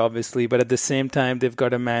demand, obviously. But at the same time, they've got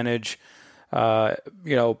to manage,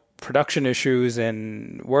 production issues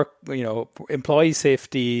and work, employee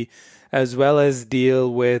safety, as well as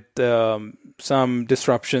deal with some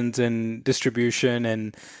disruptions in distribution.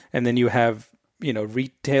 And then you have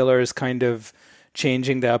retailers kind of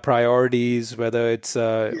changing their priorities, whether it's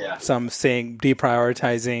some saying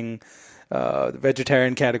deprioritizing the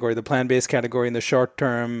vegetarian category, the plant-based category in the short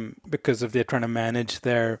term because they're trying to manage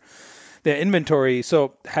their inventory.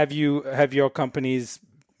 So have your companies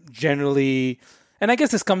generally, and I guess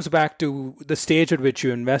this comes back to the stage at which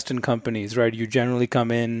you invest in companies, right? You generally come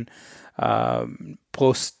in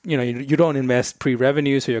post, you don't invest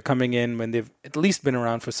pre-revenue, so you're coming in when they've at least been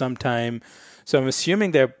around for some time. So I'm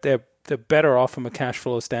assuming they're better off from a cash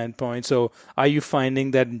flow standpoint. So are you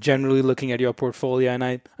finding that generally looking at your portfolio,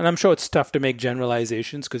 and I'm sure it's tough to make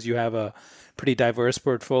generalizations because you have a pretty diverse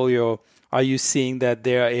portfolio, are you seeing that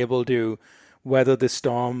they're able to weather the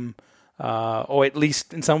storm or at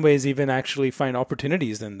least in some ways even actually find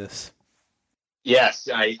opportunities in this? Yes,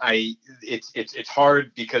 it's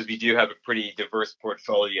hard because we do have a pretty diverse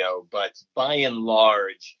portfolio, but by and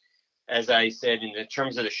large, as I said, in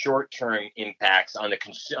terms of the short-term impacts on the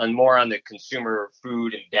consumer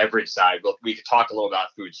food and beverage side, we could talk a little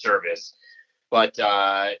about food service, but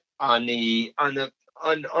on the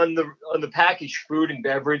packaged food and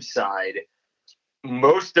beverage side,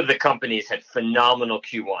 most of the companies had phenomenal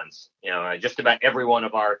Q1s. Just about every one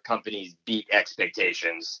of our companies beat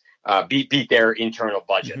expectations, beat their internal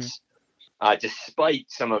budgets, despite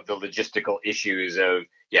some of the logistical issues of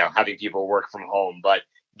having people work from home. But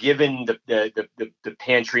given the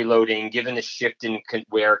pantry loading, given the shift in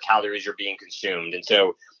where calories are being consumed. And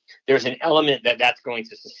so there's an element that's going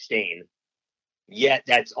to sustain. Yet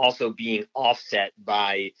that's also being offset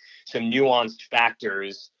by some nuanced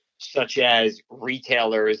factors, such as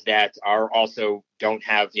retailers that are also don't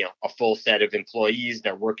have a full set of employees.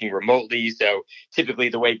 They're working remotely. So typically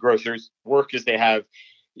the way grocers work is they have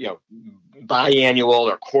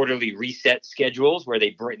biannual or quarterly reset schedules where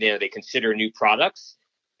they consider new products.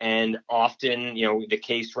 And often, the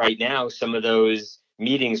case right now, some of those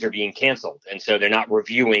meetings are being canceled. And so they're not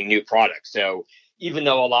reviewing new products. So even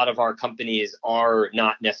though a lot of our companies are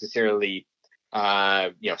not necessarily,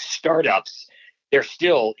 startups, they're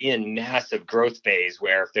still in massive growth phase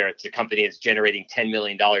where if it's a company that's generating $10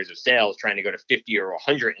 million of sales, trying to go to 50 or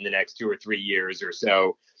 100 in the next 2 or 3 years or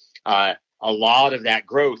so, a lot of that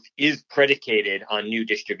growth is predicated on new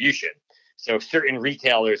distribution. So certain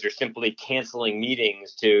retailers are simply canceling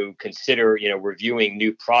meetings to consider, reviewing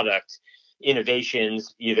new product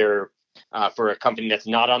innovations, either for a company that's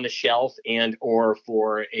not on the shelf and or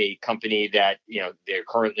for a company that they're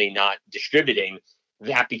currently not distributing,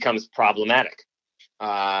 that becomes problematic.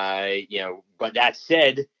 But that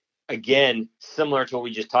said, again, similar to what we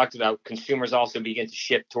just talked about, consumers also begin to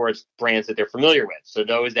shift towards brands that they're familiar with. So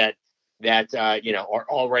those that are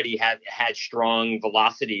already had strong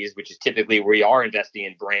velocities, which is typically where we are investing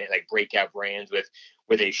in like breakout brands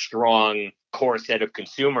with a strong core set of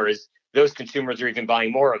consumers. Those consumers are even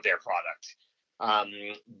buying more of their product.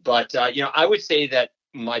 But I would say that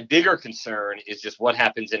my bigger concern is just what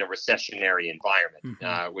happens in a recessionary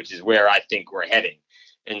environment, which is where I think we're heading.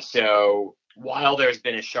 And so while there's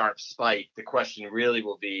been a sharp spike, the question really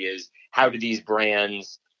will be is how do these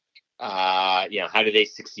brands, how do they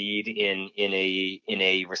succeed in a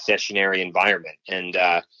recessionary environment? And,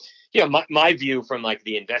 my view from like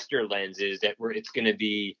the investor lens is that it's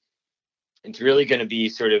really going to be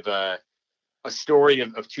sort of a story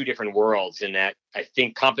of two different worlds, in that I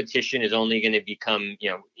think competition is only going to become,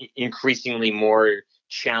 increasingly more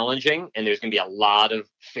challenging, and there's going to be a lot of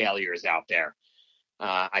failures out there.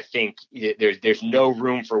 I think there's no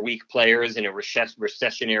room for weak players in a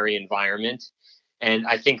recessionary environment. And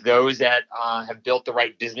I think those that have built the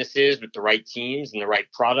right businesses with the right teams and the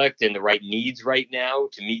right product and the right needs right now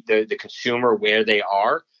to meet the consumer where they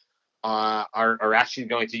are actually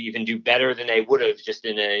going to even do better than they would have just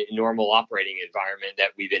in a normal operating environment that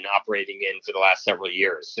we've been operating in for the last several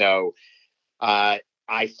years. So I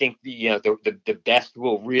think the best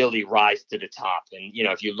will really rise to the top. And,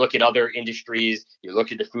 if you look at other industries, you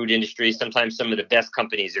look at the food industry, sometimes some of the best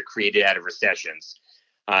companies are created out of recessions.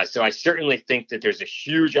 So I certainly think that there's a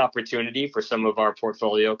huge opportunity for some of our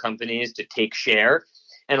portfolio companies to take share.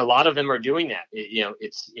 And a lot of them are doing that.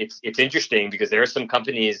 It's interesting because there are some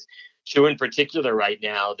companies, two in particular right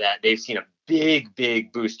now, that they've seen a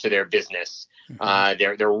big boost to their business.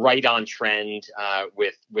 They're right on trend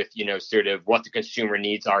with sort of what the consumer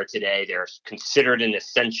needs are today. They're considered an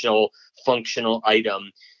essential functional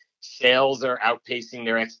item. Sales are outpacing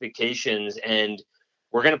their expectations, and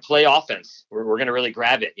we're going to play offense. We're going to really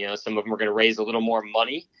grab it. Some of them are going to raise a little more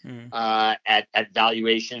money at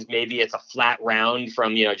valuations. Maybe it's a flat round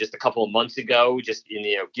from, just a couple of months ago, just in,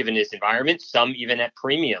 given this environment, some even at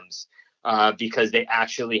premiums because they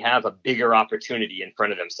actually have a bigger opportunity in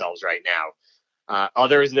front of themselves right now.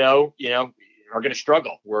 Others, though, are going to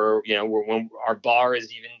struggle. When our bar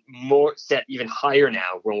is even more set even higher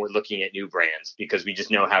now when we're looking at new brands, because we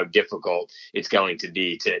just know how difficult it's going to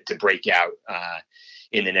be to break out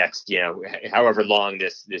in the next, however long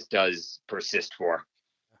this does persist for.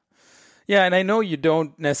 Yeah, and I know you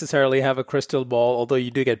don't necessarily have a crystal ball, although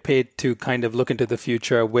you do get paid to kind of look into the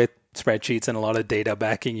future with spreadsheets and a lot of data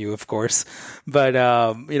backing you, of course. But,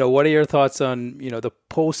 what are your thoughts on, the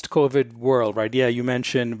post-COVID world, right? Yeah, you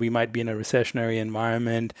mentioned we might be in a recessionary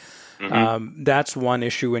environment. Mm-hmm. That's one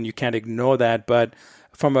issue, and you can't ignore that. But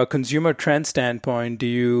from a consumer trend standpoint, do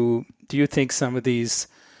you think some of the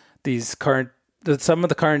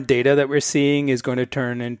current data that we're seeing is going to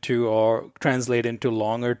turn into or translate into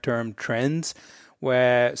longer term trends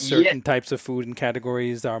where certain types of food and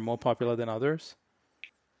categories are more popular than others?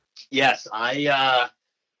 Yes,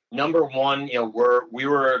 number one, we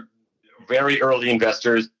were very early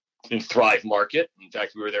investors in Thrive Market. In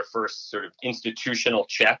fact, we were their first sort of institutional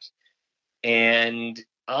check, and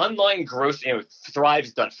online grocery,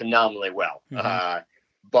 Thrive's done phenomenally well. Mm-hmm.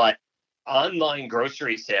 But online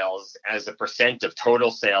grocery sales as a percent of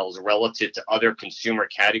total sales relative to other consumer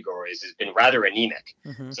categories has been rather anemic.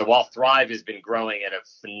 Mm-hmm. So while Thrive has been growing at a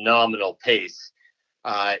phenomenal pace,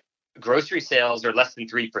 grocery sales are less than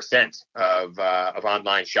 3% of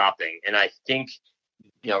online shopping. And I think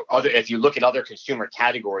if you look at other consumer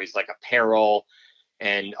categories like apparel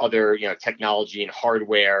and other, technology and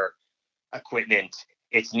hardware equipment,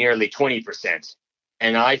 it's nearly 20%.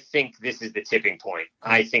 And I think this is the tipping point.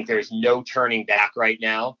 I think there's no turning back right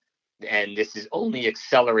now. And this has only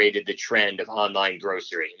accelerated the trend of online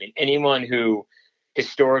grocery. I mean, anyone who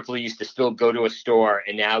historically used to still go to a store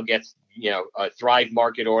and now gets, a Thrive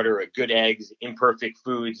Market order, a Good Eggs, Imperfect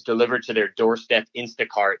Foods delivered to their doorstep,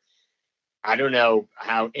 Instacart. I don't know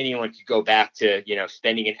how anyone could go back to,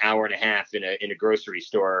 spending an hour and a half in a grocery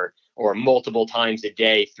store or multiple times a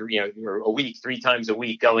day, or a week, 3 times a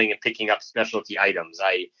week, going and picking up specialty items.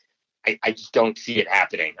 I just don't see it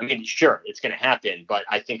happening. I mean, sure, it's going to happen, but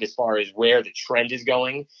I think as far as where the trend is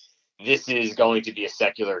going, this is going to be a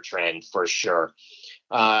secular trend for sure.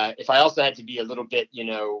 If I also had to be a little bit, I don't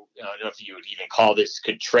know if you would even call this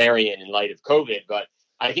contrarian in light of COVID, but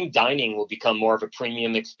I think dining will become more of a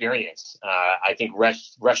premium experience. I think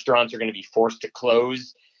restaurants are going to be forced to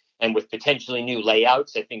close, and with potentially new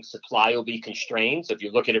layouts, I think supply will be constrained. So if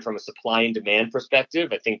you look at it from a supply and demand perspective,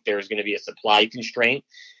 I think there's going to be a supply constraint,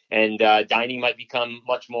 and dining might become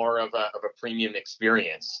much more of a premium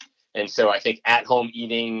experience. And so I think at-home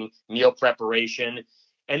eating, meal preparation.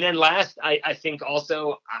 And then last, I think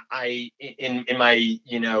also I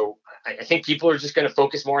think people are just going to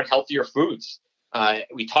focus more on healthier foods.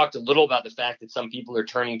 We talked a little about the fact that some people are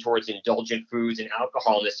turning towards indulgent foods and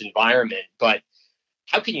alcohol in this environment, but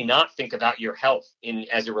how can you not think about your health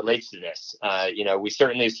as it relates to this? We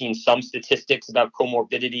certainly have seen some statistics about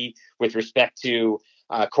comorbidity with respect to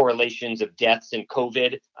correlations of deaths and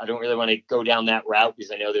COVID. I don't really want to go down that route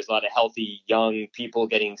because I know there's a lot of healthy young people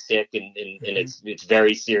getting sick and it's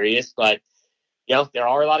very serious. But, there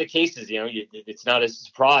are a lot of cases, it's not a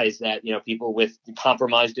surprise that, people with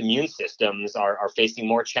compromised immune systems are facing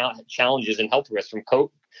more challenges and health risks from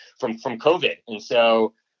COVID. And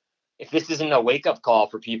so if this isn't a wake up call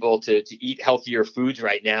for people to eat healthier foods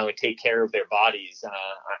right now and take care of their bodies,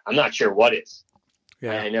 I'm not sure what is.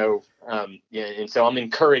 Yeah, I know. And so I'm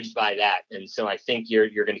encouraged by that. And so I think you're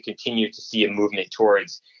going to continue to see a movement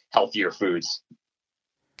towards healthier foods.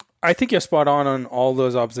 I think you're spot on all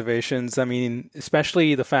those observations. I mean,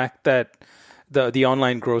 especially the fact that the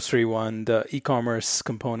online grocery one, the e-commerce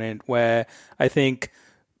component, where I think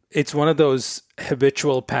it's one of those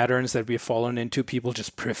habitual patterns that we've fallen into. People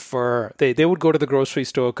just prefer, they would go to the grocery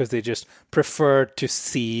store because they just prefer to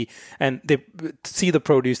see the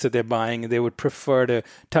produce that they're buying, and they would prefer to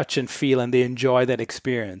touch and feel, and they enjoy that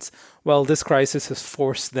experience. Well, this crisis has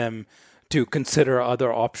forced them to consider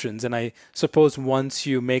other options. And I suppose once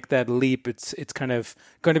you make that leap, it's kind of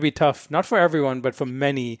going to be tough, not for everyone, but for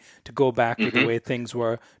many, to go back to the way things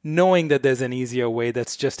were, knowing that there's an easier way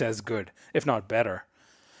that's just as good, if not better.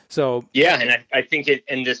 So yeah, and I think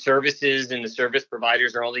and the services and the service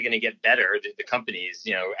providers are only going to get better. The companies,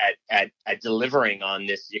 at delivering on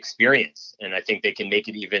this experience, and I think they can make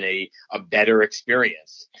it even a better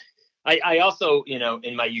experience. I also,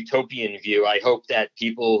 in my utopian view, I hope that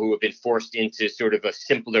people who have been forced into sort of a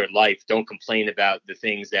simpler life don't complain about the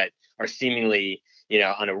things that are seemingly,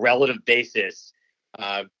 on a relative basis,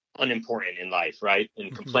 unimportant in life, right?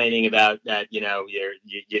 And complaining about that, you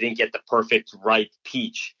didn't get the perfect ripe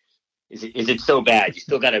peach. Is it so bad? You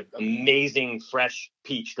still got an amazing fresh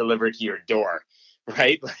peach delivered to your door,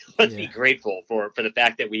 right? Let's be grateful for the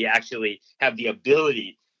fact that we actually have the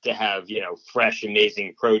ability to have, fresh,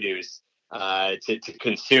 amazing produce to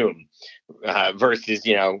consume versus,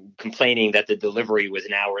 complaining that the delivery was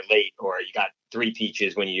an hour late or you got 3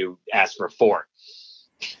 peaches when you asked for 4.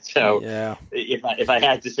 So if I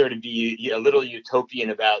had to sort of be a little utopian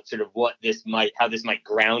about sort of how this might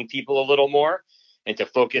ground people a little more, and to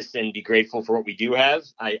focus and be grateful for what we do have,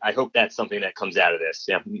 I hope that's something that comes out of this.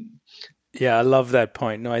 Yeah. Yeah, I love that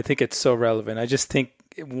point. No, I think it's so relevant. I just think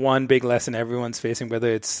one big lesson everyone's facing, whether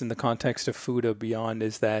it's in the context of food or beyond,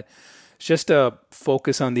 is that it's just a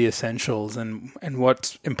focus on the essentials and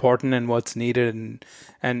what's important and what's needed.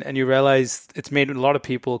 And you realize it's made a lot of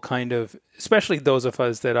people kind of, especially those of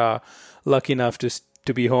us that are lucky enough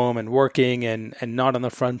to be home and working and not on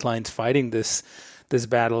the front lines fighting this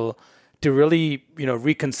battle, to really,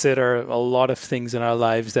 reconsider a lot of things in our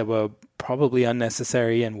lives that were probably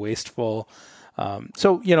unnecessary and wasteful.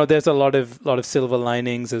 So, there's a lot of silver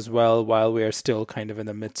linings as well while we are still kind of in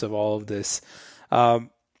the midst of all of this.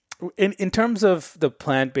 In terms of the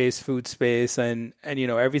plant-based food space and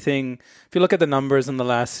everything, if you look at the numbers in the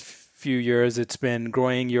last few years, it's been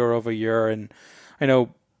growing year over year. And I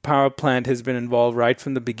know Power Plant has been involved right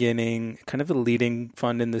from the beginning, kind of a leading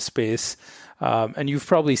fund in the space. And you've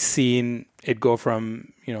probably seen it go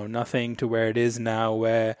from, nothing to where it is now,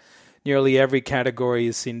 where nearly every category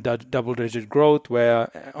has seen double-digit growth,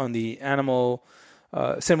 where on the animal,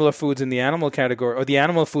 similar foods in the animal category, or the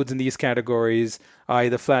animal foods in these categories are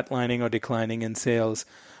either flatlining or declining in sales.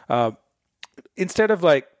 Instead of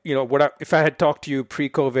if I had talked to you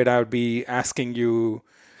pre-COVID, I would be asking you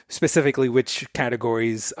specifically which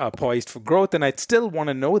categories are poised for growth, and I'd still want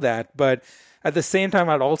to know that. But at the same time,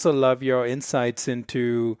 I'd also love your insights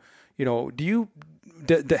into,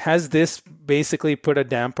 has this basically put a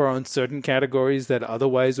damper on certain categories that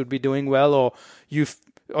otherwise would be doing well, or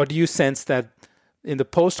do you sense that in the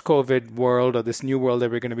post-COVID world, or this new world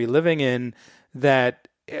that we're going to be living in, that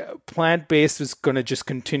plant-based is going to just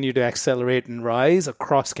continue to accelerate and rise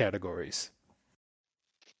across categories?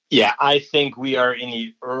 Yeah, I think we are in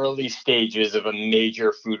the early stages of a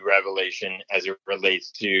major food revelation as it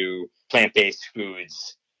relates to plant-based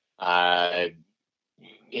foods,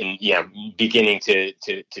 beginning to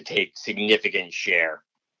take significant share.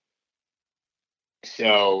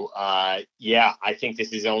 So, I think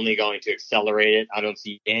this is only going to accelerate it. I don't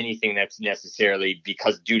see anything that's necessarily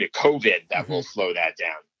due to COVID that will slow that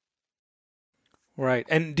down. Right.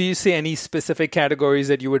 And do you see any specific categories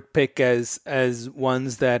that you would pick as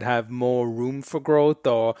ones that have more room for growth?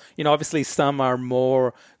 Or, obviously some are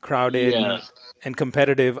more crowded and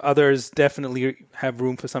competitive. Others definitely have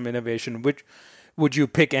room for some innovation. Which would you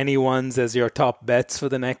pick any ones as your top bets for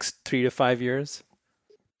the next 3 to 5 years?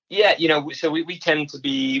 Yeah, so we tend to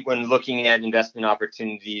be, when looking at investment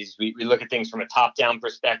opportunities, we look at things from a top-down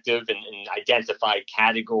perspective and identify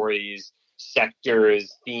categories,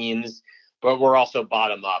 sectors, themes, but we're also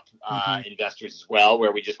bottom-up investors as well,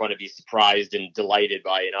 where we just want to be surprised and delighted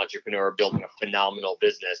by an entrepreneur building a phenomenal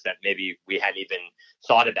business that maybe we hadn't even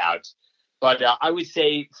thought about. But I would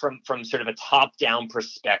say from sort of a top-down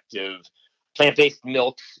perspective, plant-based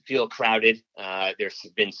milks feel crowded. There's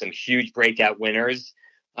been some huge breakout winners.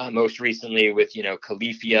 Most recently with,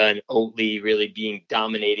 Califia and Oatly really being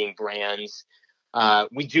dominating brands.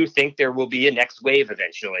 We do think there will be a next wave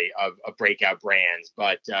eventually of breakout brands,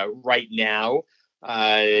 but right now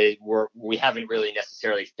we haven't really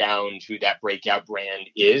necessarily found who that breakout brand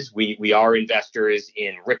is. We are investors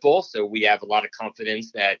in Ripple, so we have a lot of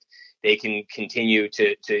confidence that they can continue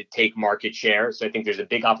to take market share. So I think there's a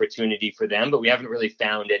big opportunity for them, but we haven't really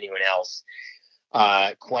found anyone else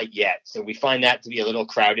quite yet. So we find that to be a little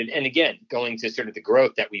crowded. And again, going to sort of the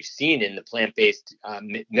growth that we've seen in the plant-based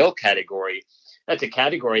milk category, that's a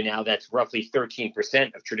category now that's roughly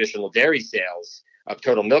 13% of traditional dairy sales, of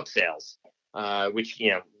total milk sales, which,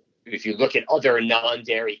 if you look at other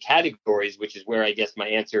non-dairy categories, which is where I guess my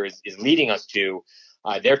answer is leading us to,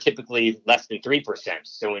 they're typically less than 3%.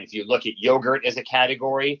 So if you look at yogurt as a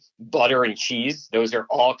category, butter and cheese, those are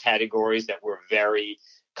all categories that we're very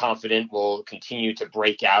confident will continue to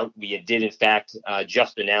break out. We did, in fact,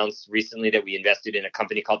 just announce recently that we invested in a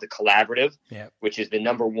company called The Collaborative, which is the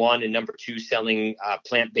number 1 and number 2 selling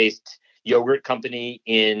plant-based yogurt company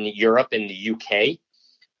in Europe and the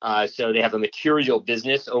UK. So they have a material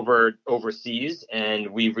business overseas, and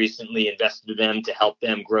we recently invested in them to help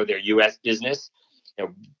them grow their US business.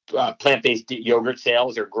 Plant-based yogurt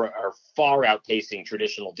sales are far outpacing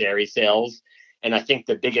traditional dairy sales. And I think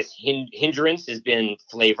the biggest hindrance has been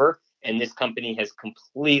flavor. And this company has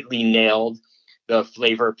completely nailed the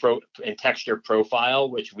flavor and texture profile,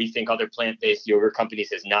 which we think other plant-based yogurt companies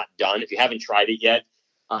has not done. If you haven't tried it yet,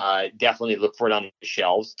 definitely look for it on the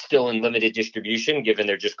shelves. Still in limited distribution, given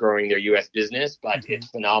they're just growing their U.S. business, but it's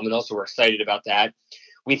phenomenal. So we're excited about that.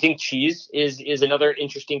 We think cheese is another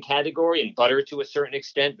interesting category, and butter to a certain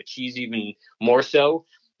extent, but cheese even more so.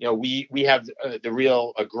 We have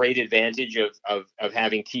a great advantage of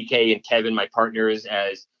having TK and Kevin, my partners,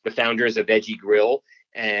 as the founders of Veggie Grill,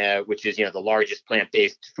 which is, the largest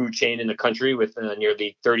plant-based food chain in the country with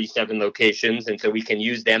nearly 37 locations. And so we can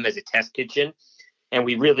use them as a test kitchen. And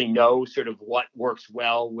we really know sort of what works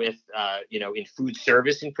well with, in food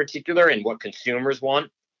service in particular, and what consumers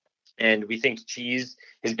want. And we think cheese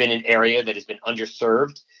has been an area that has been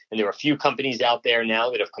underserved. And there are a few companies out there now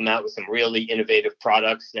that have come out with some really innovative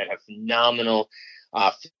products that have phenomenal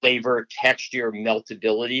flavor, texture,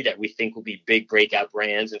 meltability that we think will be big breakout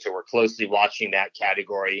brands. And so we're closely watching that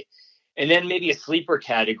category. And then maybe a sleeper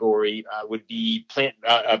category would be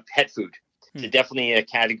pet food. So definitely a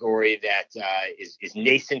category that is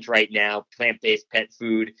nascent right now. Plant-based pet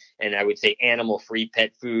food, and I would say animal-free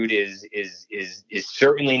pet food is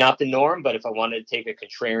certainly not the norm. But if I wanted to take a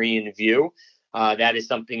contrarian view, that is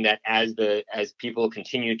something that as people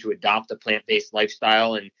continue to adopt a plant-based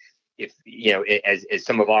lifestyle, and if as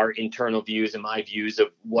some of our internal views and my views of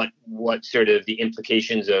what sort of the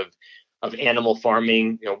implications of animal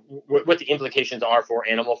farming, what the implications are for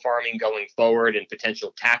animal farming going forward and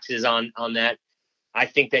potential taxes on that. I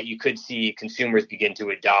think that you could see consumers begin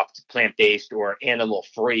to adopt plant-based or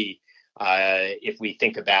animal-free if we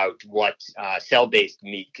think about what cell-based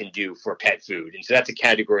meat can do for pet food. And so that's a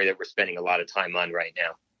category that we're spending a lot of time on right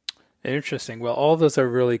now. Interesting. Well, all those are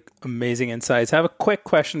really amazing insights. I have a quick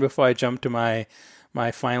question before I jump to my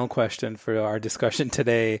final question for our discussion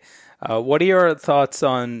today. What are your thoughts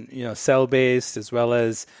on cell-based as well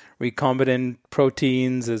as recombinant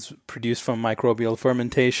proteins as produced from microbial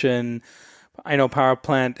fermentation? I know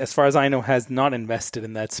PowerPlant, as far as I know, has not invested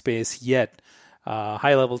in that space yet.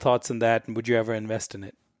 High-level thoughts on that, and would you ever invest in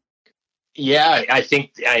it? Yeah, I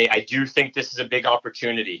do think this is a big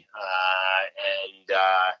opportunity,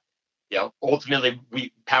 ultimately,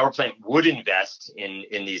 PowerPlant would invest in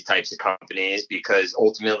these types of companies because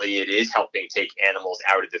ultimately it is helping take animals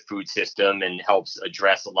out of the food system and helps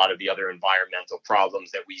address a lot of the other environmental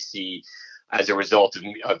problems that we see as a result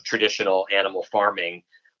of traditional animal farming.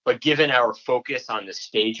 But given our focus on the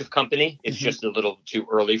stage of company, it's just a little too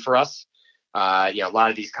early for us. A lot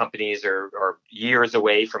of these companies are years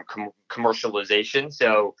away from commercialization.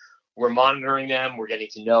 So we're monitoring them. We're getting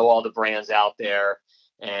to know all the brands out there.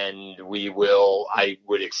 And I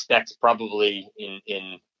would expect probably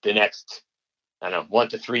in the next, 1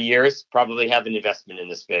 to 3 years, probably have an investment in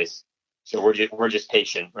this space. So we're just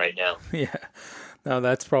patient right now. Yeah. No,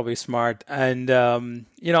 that's probably smart. And,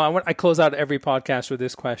 I close out every podcast with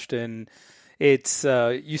this question. It's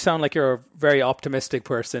you sound like you're a very optimistic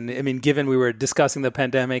person. I mean, given we were discussing the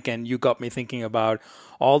pandemic and you got me thinking about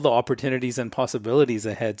all the opportunities and possibilities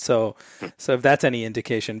ahead. So if that's any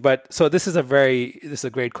indication. But so this is a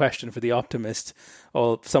great question for the optimist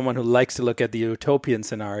or someone who likes to look at the utopian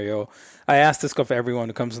scenario. I ask this of everyone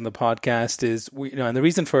who comes on the podcast and the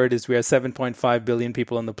reason for it is we have 7.5 billion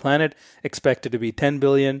people on the planet, expected to be 10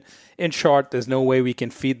 billion. In short, there's no way we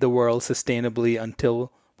can feed the world sustainably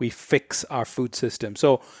until we fix our food system.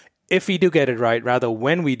 So if we do get it right, rather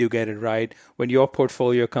when we do get it right, when your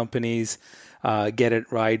portfolio companies get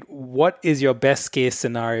it right, what is your best case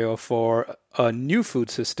scenario for a new food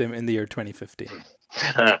system in the year 2050?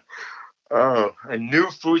 Oh, a new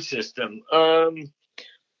food system.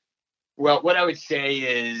 Well, what I would say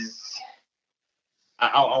is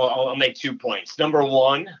I'll make 2 points. Number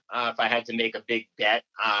one, if I had to make a big bet,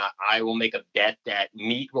 I will make a bet that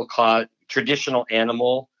meat will cost traditional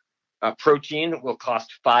animal protein will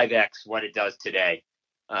cost 5x what it does today,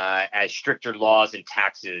 as stricter laws and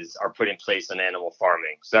taxes are put in place on animal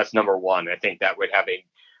farming. So that's number one. I think that would have a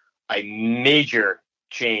major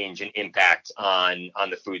change and impact on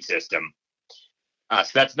the food system.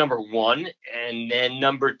 So that's number one. And then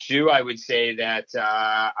number two, I would say that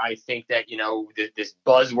I think that, this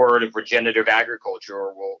buzzword of regenerative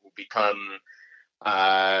agriculture will become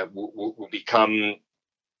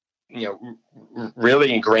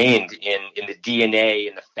really ingrained in the DNA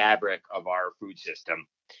and the fabric of our food system.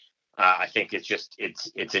 I think it's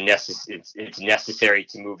necessary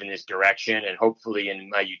to move in this direction, and hopefully, in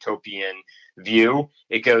my utopian view,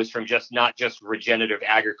 it goes from not just regenerative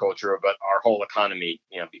agriculture, but our whole economy,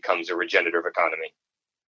 becomes a regenerative economy.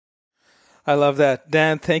 I love that.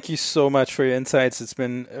 Dan, thank you so much for your insights. It's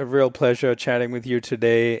been a real pleasure chatting with you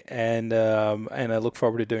today, and I look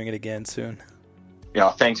forward to doing it again soon. Yeah,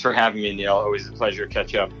 thanks for having me, Neil. Always a pleasure to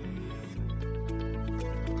catch up.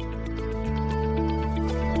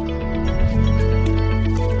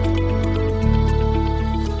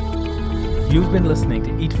 You've been listening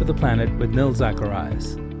to Eat for the Planet with Nil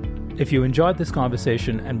Zacharias. If you enjoyed this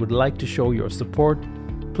conversation and would like to show your support,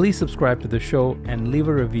 please subscribe to the show and leave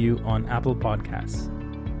a review on Apple Podcasts.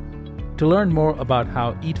 To learn more about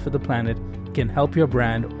how Eat for the Planet can help your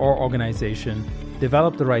brand or organization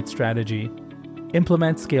develop the right strategy,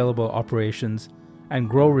 implement scalable operations, and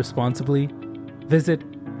grow responsibly, visit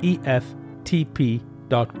EFTP.co.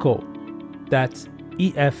 That's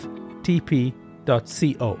EFTP.co.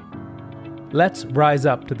 Let's rise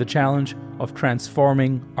up to the challenge of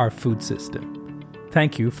transforming our food system.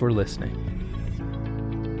 Thank you for listening.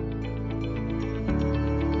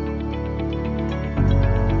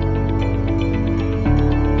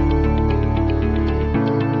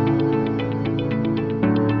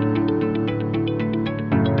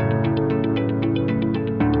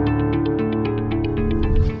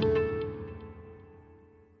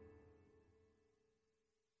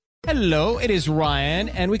 Hello, it is Ryan,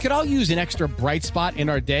 and we could all use an extra bright spot in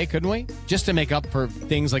our day, couldn't we? Just to make up for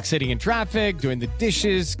things like sitting in traffic, doing the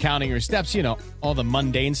dishes, counting your steps, you know, all the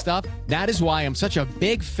mundane stuff. That is why I'm such a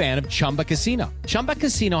big fan of Chumba Casino. Chumba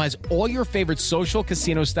Casino has all your favorite social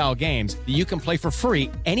casino-style games that you can play for free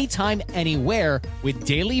anytime, anywhere with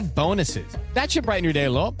daily bonuses. That should brighten your day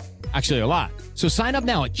a little. Actually, a lot. So sign up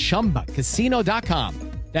now at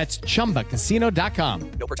ChumbaCasino.com. That's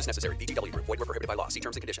ChumbaCasino.com. No purchase necessary. VGW Group. Void where prohibited by law. See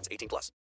terms and conditions. 18+.